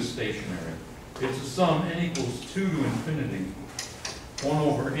Q is stationary. It's a sum n equals 2 to infinity, 1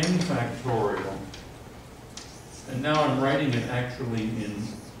 over n factorial. And now I'm writing it actually in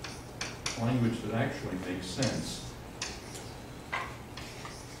language that actually makes sense.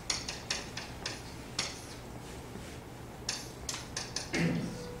 All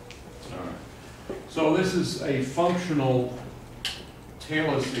right. So this is a functional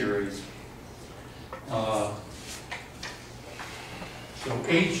Taylor series. So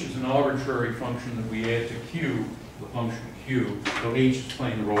h is an arbitrary function that we add to q, the function q. So h is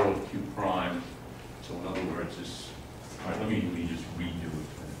playing the role of q prime. So in other words, this. All right, let me just redo it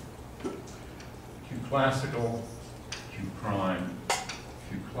then. Q classical, q prime,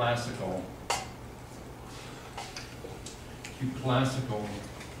 q classical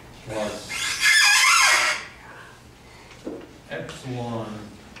plus epsilon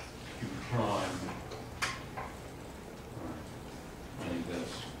q prime. I think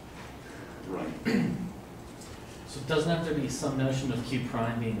that's right. So doesn't have to be some notion of q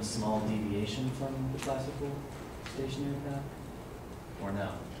prime being a small deviation from the classical stationary path? Or no?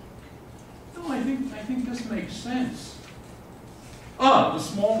 No, I think this makes sense. Ah, the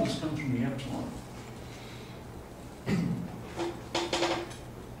smallness comes from the epsilon.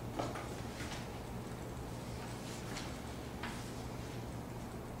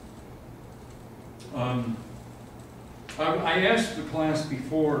 I asked the class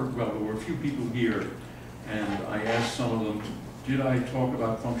before, well, there were a few people here, and I asked some of them, did I talk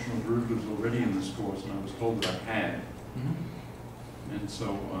about functional derivatives already in this course? And I was told that I had. Mm-hmm. And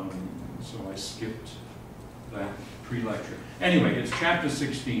so, so I skipped that pre-lecture. Anyway, it's chapter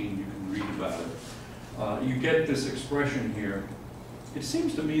 16, you can read about it. You get this expression here. It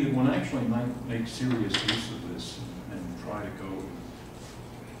seems to me that one actually might make serious use of this and try to go.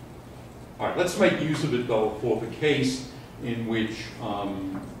 All right, let's make use of it though for the case in which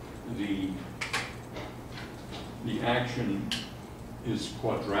the action is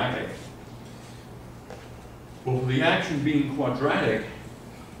quadratic. Well, the action being quadratic,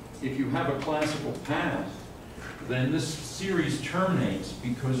 if you have a classical path, then this series terminates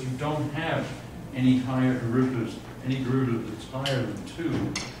because you don't have any higher derivatives, any derivative that's higher than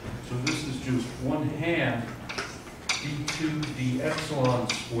 2. So this is just 1/2 d2 d epsilon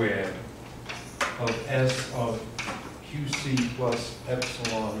squared of s of qc plus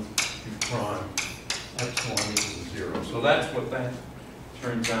epsilon q prime, epsilon equals 0. So that's what that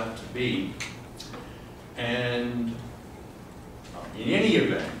turns out to be. And in any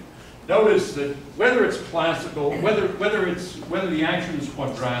event, notice that whether it's classical, whether the action is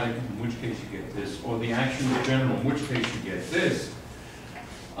quadratic, in which case you get this, or the action is general, in which case you get this,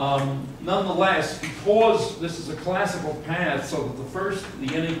 nonetheless, because this is a classical path, so that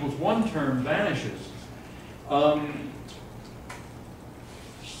the n equals 1 term vanishes,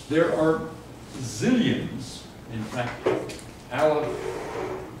 there are zillions, in fact,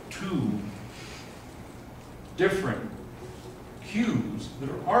 two different q's that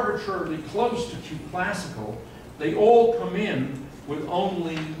are arbitrarily close to q classical. They all come in with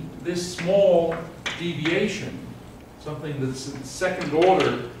only this small deviation, something that's in second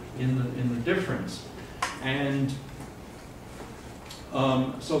order in the difference. And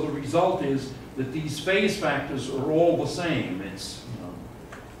so the result is that these phase factors are all the same. It's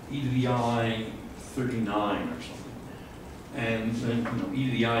e to the I 39 or something. And then e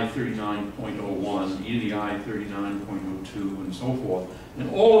to the I 39.01, e to the I 39.02, and so forth. And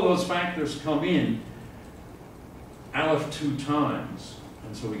all of those factors come in aleph 2 times.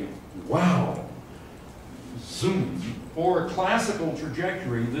 And so we get, wow, zoom. For a classical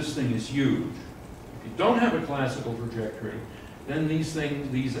trajectory, this thing is huge. If you don't have a classical trajectory, then these things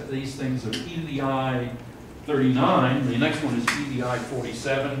are e to the I 39, the next one is e to the I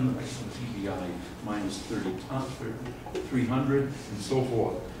 47, the next one is e to the I minus 300, and so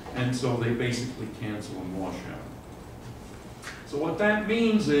forth. And so they basically cancel and wash out. So what that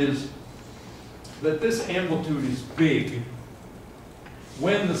means is that this amplitude is big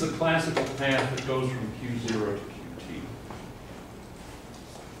when there's a classical path that goes from Q0 to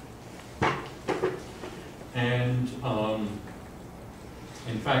QT. And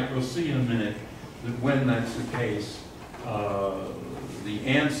in fact, we'll see in a minute that when that's the case, the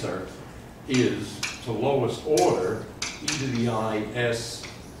answer is to lowest order e to the I s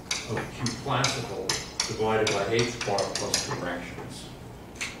of q classical divided by h bar plus corrections.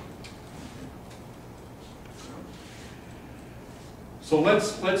 So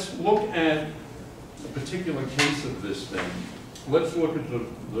let's look at a particular case of this thing. Let's look at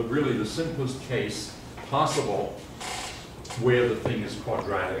really the simplest case possible where the thing is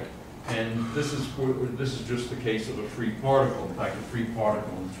quadratic. And this is just the case of a free particle, in fact, a free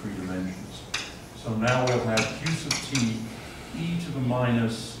particle in 3 dimensions. So now we'll have q sub t e to the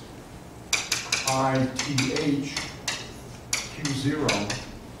minus I th q0.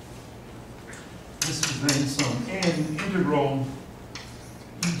 This is then some n integral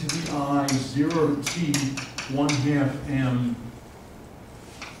e to the I 0 to t 1/2 m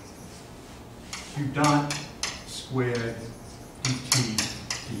q dot squared dt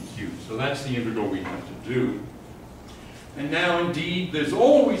dq. So that's the integral we have to do. And now, indeed, there's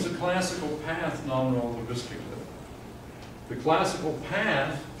always a classical path non-relativistically. The classical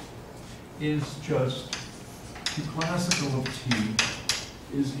path is just the classical of t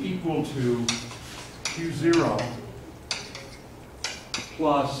is equal to q0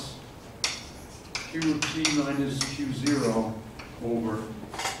 plus q of t minus q0 over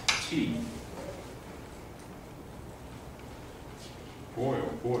t. Boy,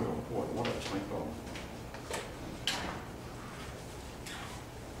 oh boy, oh boy, what a typo.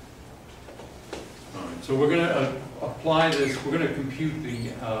 All right, so we're going to apply this, we're going to compute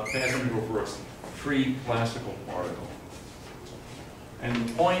the path integral for a free classical particle. And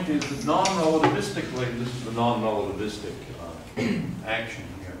the point is that non-relativistically, this is the non-relativistic action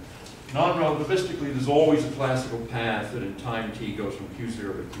here. Non-relativistically, there's always a classical path that in time t goes from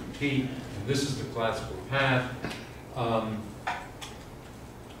q0 to qt, and this is the classical path.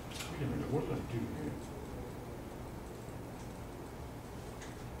 Wait a minute, what did I do here?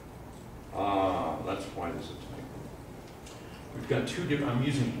 That's why there's a typo. We've got two different, I'm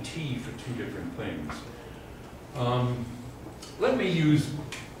using t for 2 different things. Let me use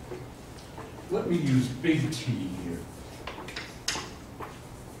big T here.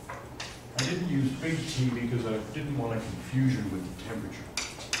 I didn't use big T because I didn't want a confusion with the temperature.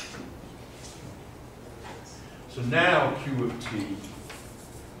 So now Q of T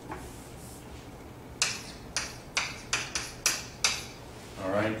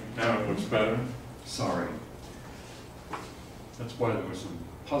all right, now it looks better. Sorry. That's why there were some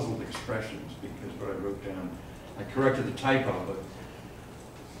puzzled expressions, because what I wrote down, I corrected the typo, but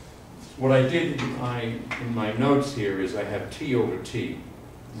what I did in my notes here is I have T over T.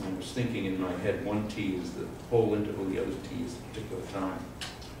 And I was thinking in my head, one T is the whole interval, the other T is the particular time.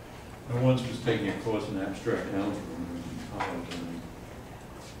 I once was taking a course in abstract algebra in college, and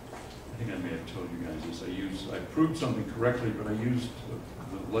I think I may have told you guys this. I proved something correctly, but I used the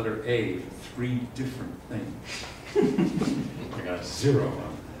letter A for 3 different things. I got a 0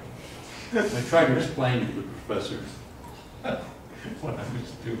 on it. I tried to explain to the professor what I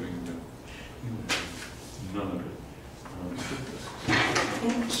was doing, but he was none of it.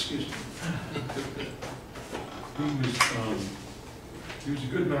 Excuse me. He was a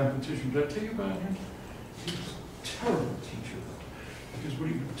good mathematician. Did I tell you about him? He was a terrible teacher, because what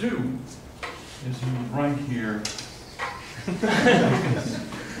he would do is he would write here, he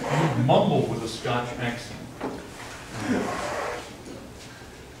would mumble with a Scotch accent.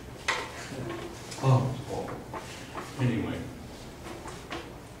 Oh, anyway.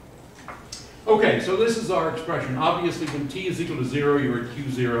 Okay, so this is our expression. Obviously, when t is equal to 0, you're at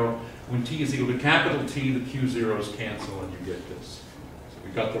q0. When t is equal to capital T, the q0s cancel, and you get this. So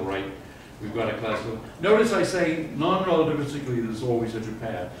we've got we've got a classical. Notice I say non-relativistically there's always such a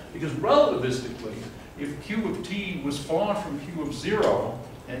path, because relativistically, if q of t was far from q of 0,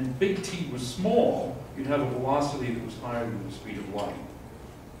 and big T was small, you'd have a velocity that was higher than the speed of light.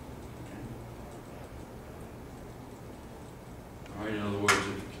 All right, in other words,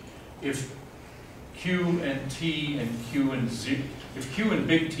 if Q and T and Q and Z, if Q and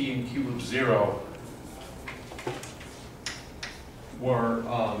big T and Q of 0 were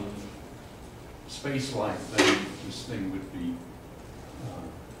space-like, then this thing would be,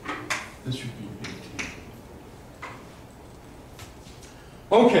 this should be big T.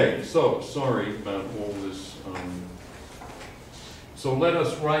 Okay, so sorry about all this. So let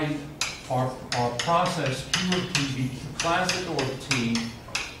us write our process Q of T be classical of T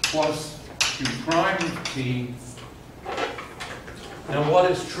plus Q prime of T. Now what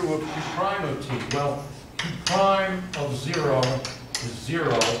is true of Q prime of T? Well, Q prime of 0 is 0,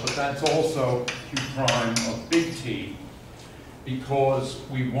 but that's also Q prime of big T, because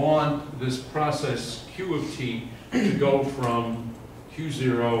we want this process Q of T to go from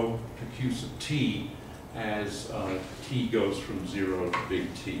Q0 to Q sub T as T goes from 0 to big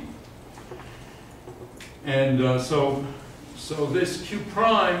T. And so this Q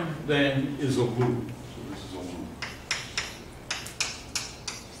prime then is a loop. So this is a loop.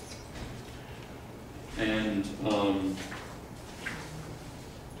 And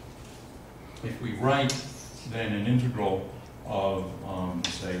if we write then an integral of,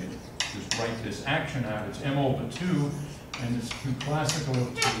 say, just write this action out, it's m over 2, and it's q classical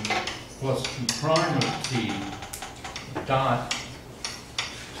of t plus q prime of t dot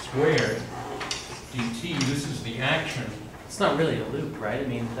squared dt. This is the action. It's not really a loop, right? I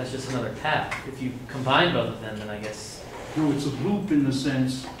mean, that's just another path. If you combine both of them, then I guess. No, it's a loop in the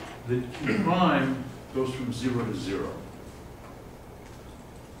sense that q prime goes from 0 to 0.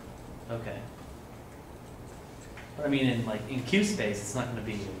 Okay. But I mean, in Q space, it's not going to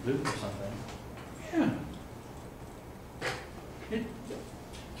be a loop or something. Yeah.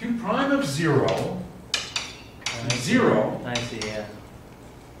 Q prime of 0, 0. I see, yeah.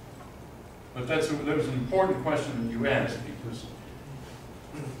 But that was an important question that you asked, because,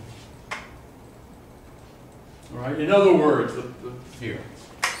 all right, in other words, here,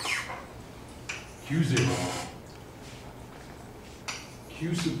 Q0,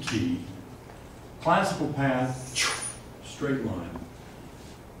 Q sub t, classical path, straight line.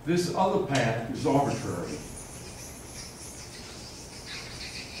 This other path is arbitrary.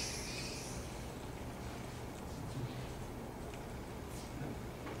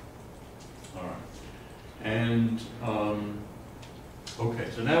 All right. And,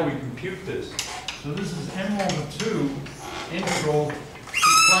 okay, so now we compute this. So this is m over 2 integral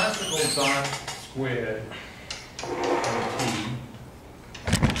classical dot squared of t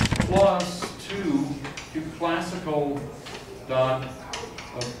plus 2 q classical dot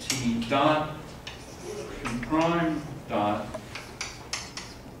of t dot q prime dot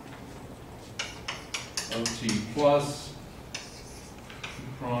of t plus q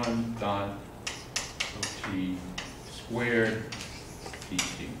prime dot of t squared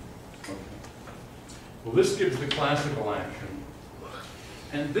dt. Okay. Well, this gives the classical action.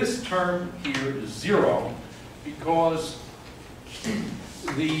 And this term here is 0 because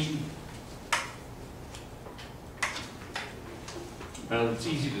well, it's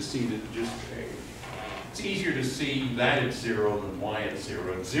easy to see that it's easier to see that it's 0 than why it's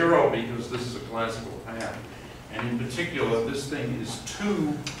 0. It's 0 because this is a classical path. And in particular, this thing is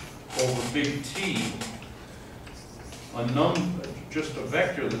 2 over big T, just a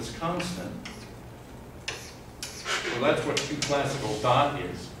vector that's constant. So that's what q classical dot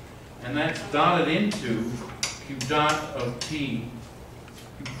is. And that's dotted into q dot of t,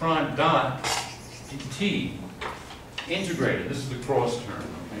 q prime dot dt, integrated. This is the cross term,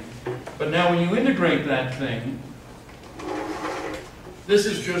 okay? But now when you integrate that thing, this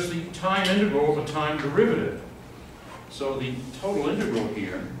is just the time integral of a time derivative. So the total integral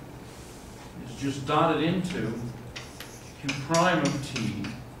here is just dotted into q prime of t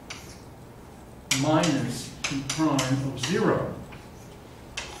minus q prime of 0.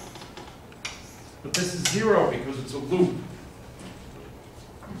 But this is 0 because it's a loop.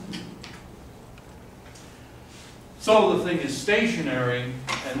 So the thing is stationary,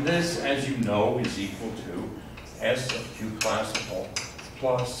 and this, as you know, is equal to s of q classical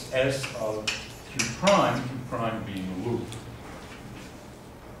plus s of q prime being a loop.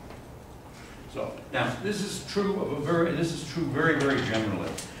 So now this is true of very, very generally.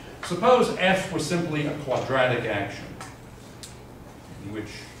 Suppose f was simply a quadratic action, in which,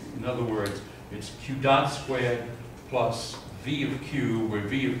 in other words, it's q dot squared plus v of q, where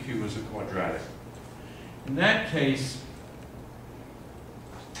v of q is a quadratic. In that case,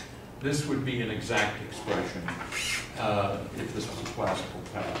 this would be an exact expression if this was a classical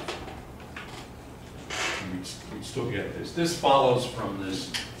path. We'd still get this. This follows from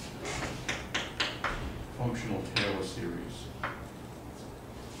this functional Taylor series.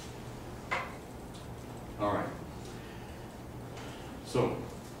 All right. So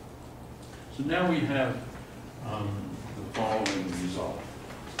now we have the following result.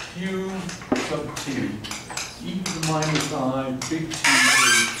 Q sub t e to the minus I big T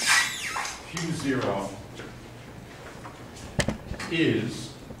Q0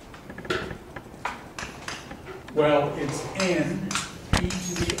 is, well, it's n e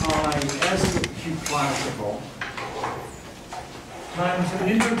to the I s of q classical times an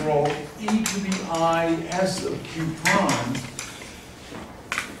integral e to the I s of q prime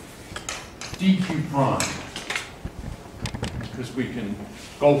dq prime. Because we can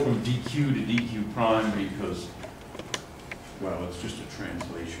go from dq to dq prime because, well, it's just a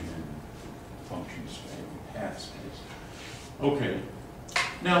translation in function space, path space. Okay.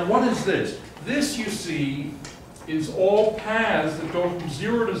 Now, what is this? This, you see, is all paths that go from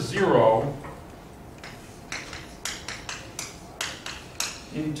 0 to 0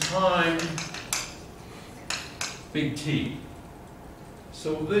 in time big T.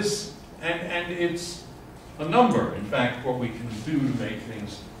 So this, and it's a number. In fact, what we can do to make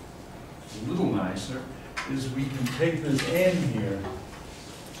things a little nicer is we can take this n here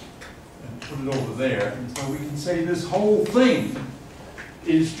and put it over there, and so we can say this whole thing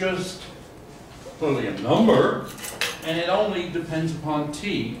is just clearly a number, and it only depends upon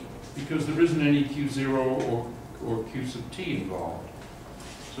t, because there isn't any q0 or q sub t involved.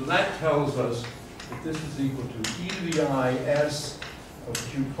 So that tells us that this is equal to e to the I s of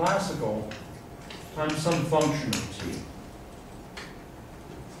q classical times some function of t.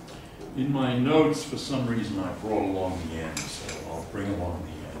 In my notes, for some reason, I brought along the n, so I'll bring along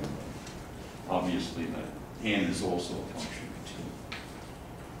the n. Obviously, that n is also a function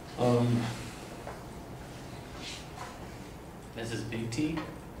of t. This is big T.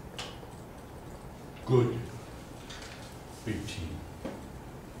 Good. Big T.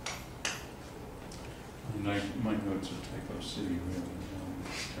 My notes are typo city, really.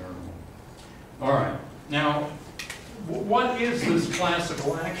 It's terrible. All right. Now, what is this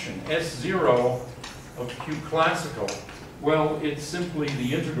classical action? S0 of q classical. Well, it's simply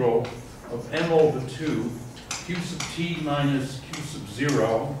the integral of m over 2 q sub t minus q sub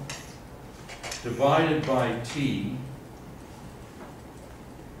 0 divided by t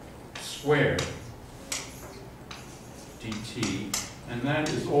squared dt, and that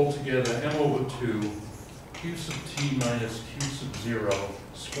is altogether m over 2 q sub t minus q sub 0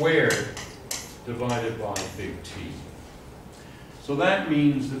 squared divided by big T. So that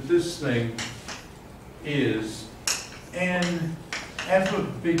means that this thing is n f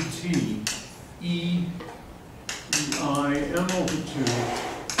of big T e I m over 2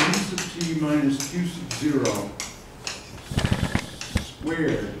 q sub t minus q sub 0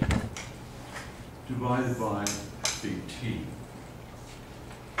 squared divided by big T.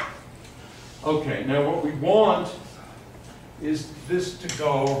 Okay, now what we want is this to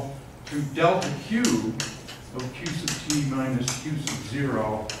go to delta q of q sub t minus q sub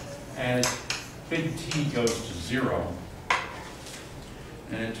 0 as big T goes to 0.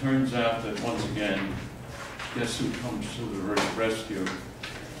 And it turns out that once again, guess who comes to the rescue?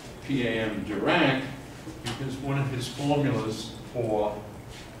 P.A.M. Dirac, because one of his formulas for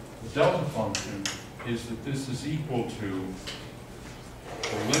the delta function is that this is equal to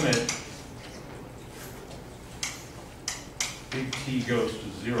the limit big T goes to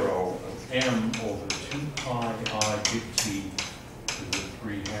 0 of m over 2 pi I big T to the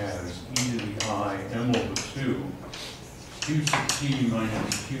 3 halves e to the I m over 2 q sub t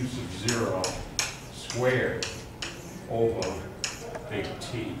minus q sub 0 squared over big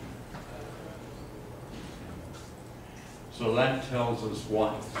T. So that tells us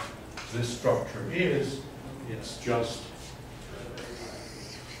what this structure is. It's just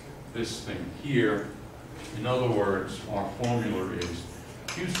this thing here. In other words, our formula is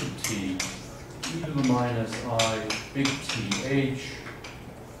q sub t e to the minus I big T h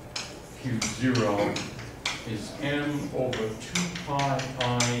q0 is m over 2 pi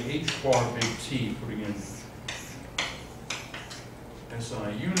I h bar big T, putting in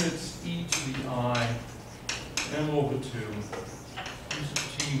SI units, e to the I m over 2 q sub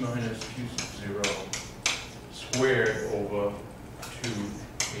t minus q sub 0 squared over 2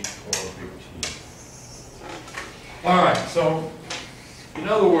 h bar big T. All right, so in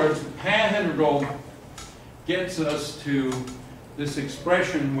other words, the path integral gets us to this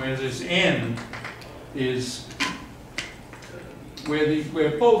expression where this n is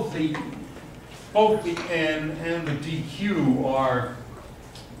where both the n and the dq are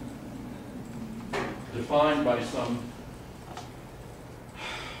defined by some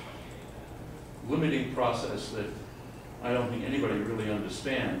limiting process that I don't think anybody really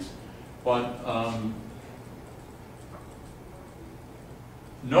understands, but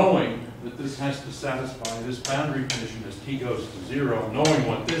knowing that this has to satisfy this boundary condition as t goes to 0, knowing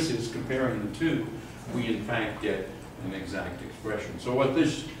what this is, comparing the two, we in fact get an exact expression. So what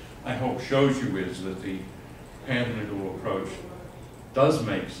this, I hope, shows you is that the path integral approach does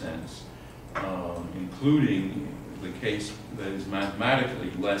make sense, including the case that is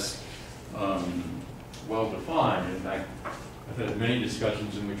mathematically less well-defined. In fact, I've had many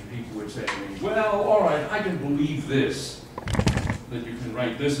discussions in which people would say to me, well, all right, I can believe this, that you can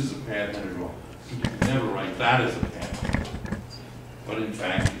write this as a path integral, but you can never write that as a path integral. But in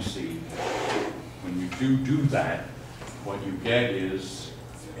fact, you see, when you do that, what you get is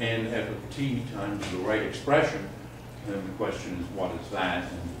n f of t times the right expression. And then the question is, what is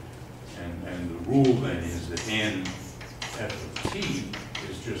that? And the rule then is that n f of t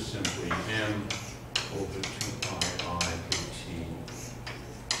is just simply m over 2 pi I big T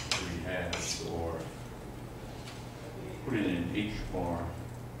 3 halves, or put it in h bar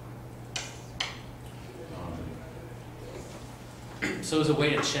So is a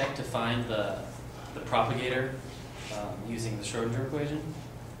way to check to find the propagator using the Schrodinger equation?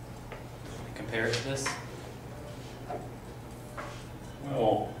 Compare it to this?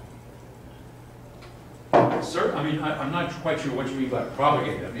 Well, sir, I mean, I'm not quite sure what you mean by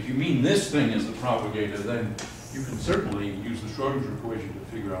propagator. If you mean this thing is the propagator, then you can certainly use the Schrodinger equation to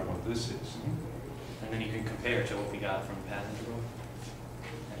figure out what this is. And then you can compare to what we got from the path integral.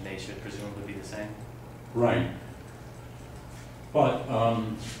 And they should presumably be the same. Right. But,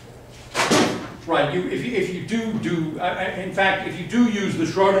 right, if you do, in fact, if you do use the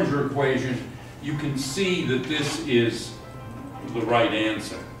Schrodinger equation, you can see that this is the right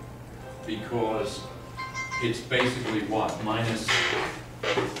answer, because it's basically what? Minus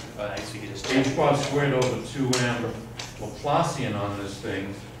h bar squared over 2m. Laplacian on this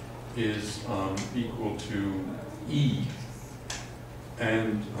thing is equal to e.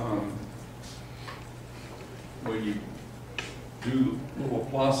 And when you do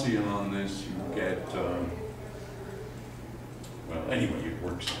Laplacian on this, you get, well, anyway, it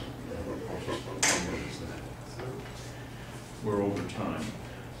works. We're over time,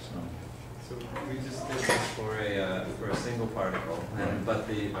 So we just did this for a single particle, and, but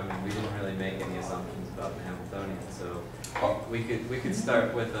I mean, we didn't really make any assumptions about the Hamiltonian, so we could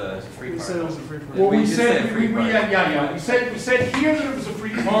start with a free We particle. said it was a free particle. Well, we just said, said free yeah. We said here that it was a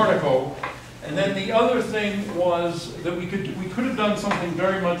free particle, and then the other thing was that we could have done something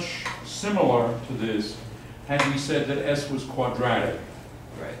very much similar to this had we said that S was quadratic.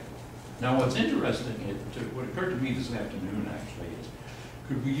 Right. Now, what's interesting, what occurred to me this afternoon actually is,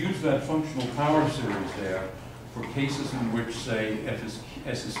 could we use that functional power series there for cases in which, say,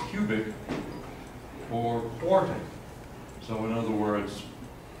 S is cubic or quartic? So in other words,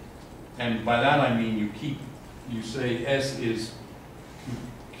 and by that I mean you say S is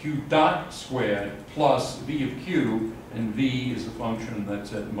Q dot squared plus V of Q, and V is a function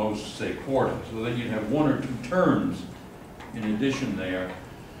that's at most, say, quartic. So then you'd have one or two terms in addition there.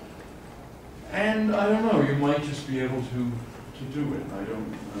 And I don't know, you might just be able to do it. I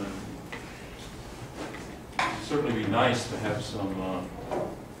don't, it'd certainly be nice to have some,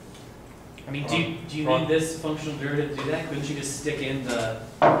 I mean, do you need this functional derivative to do that? Couldn't you just stick in the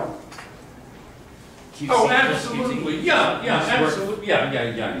QC oh, plus QT? absolutely, yeah, Just work- absolutely, yeah.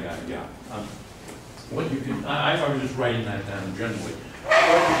 What you can, I was just writing that down generally.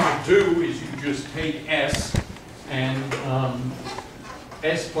 What you can do is you just take S and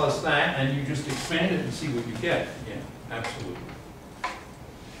S plus that, and you just expand it and see what you get. Yeah, absolutely.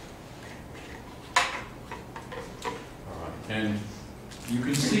 All right, and you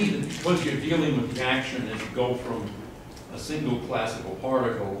can see that because you're dealing with the action as you go from a single classical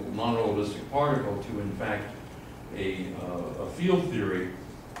particle, non-relativistic particle, to in fact a field theory,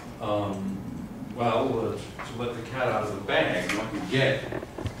 to let the cat out of the bag, what you get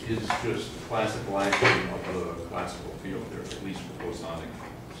is just the classical action of the classical field theory, at least for bosonic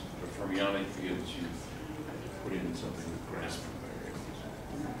fields. For fermionic fields, you put in something with grasping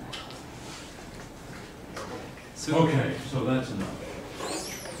variables. Okay, so that's enough.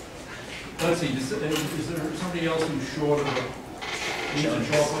 Let's see, is there somebody else who's short of a piece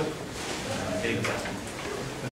of chocolate? Big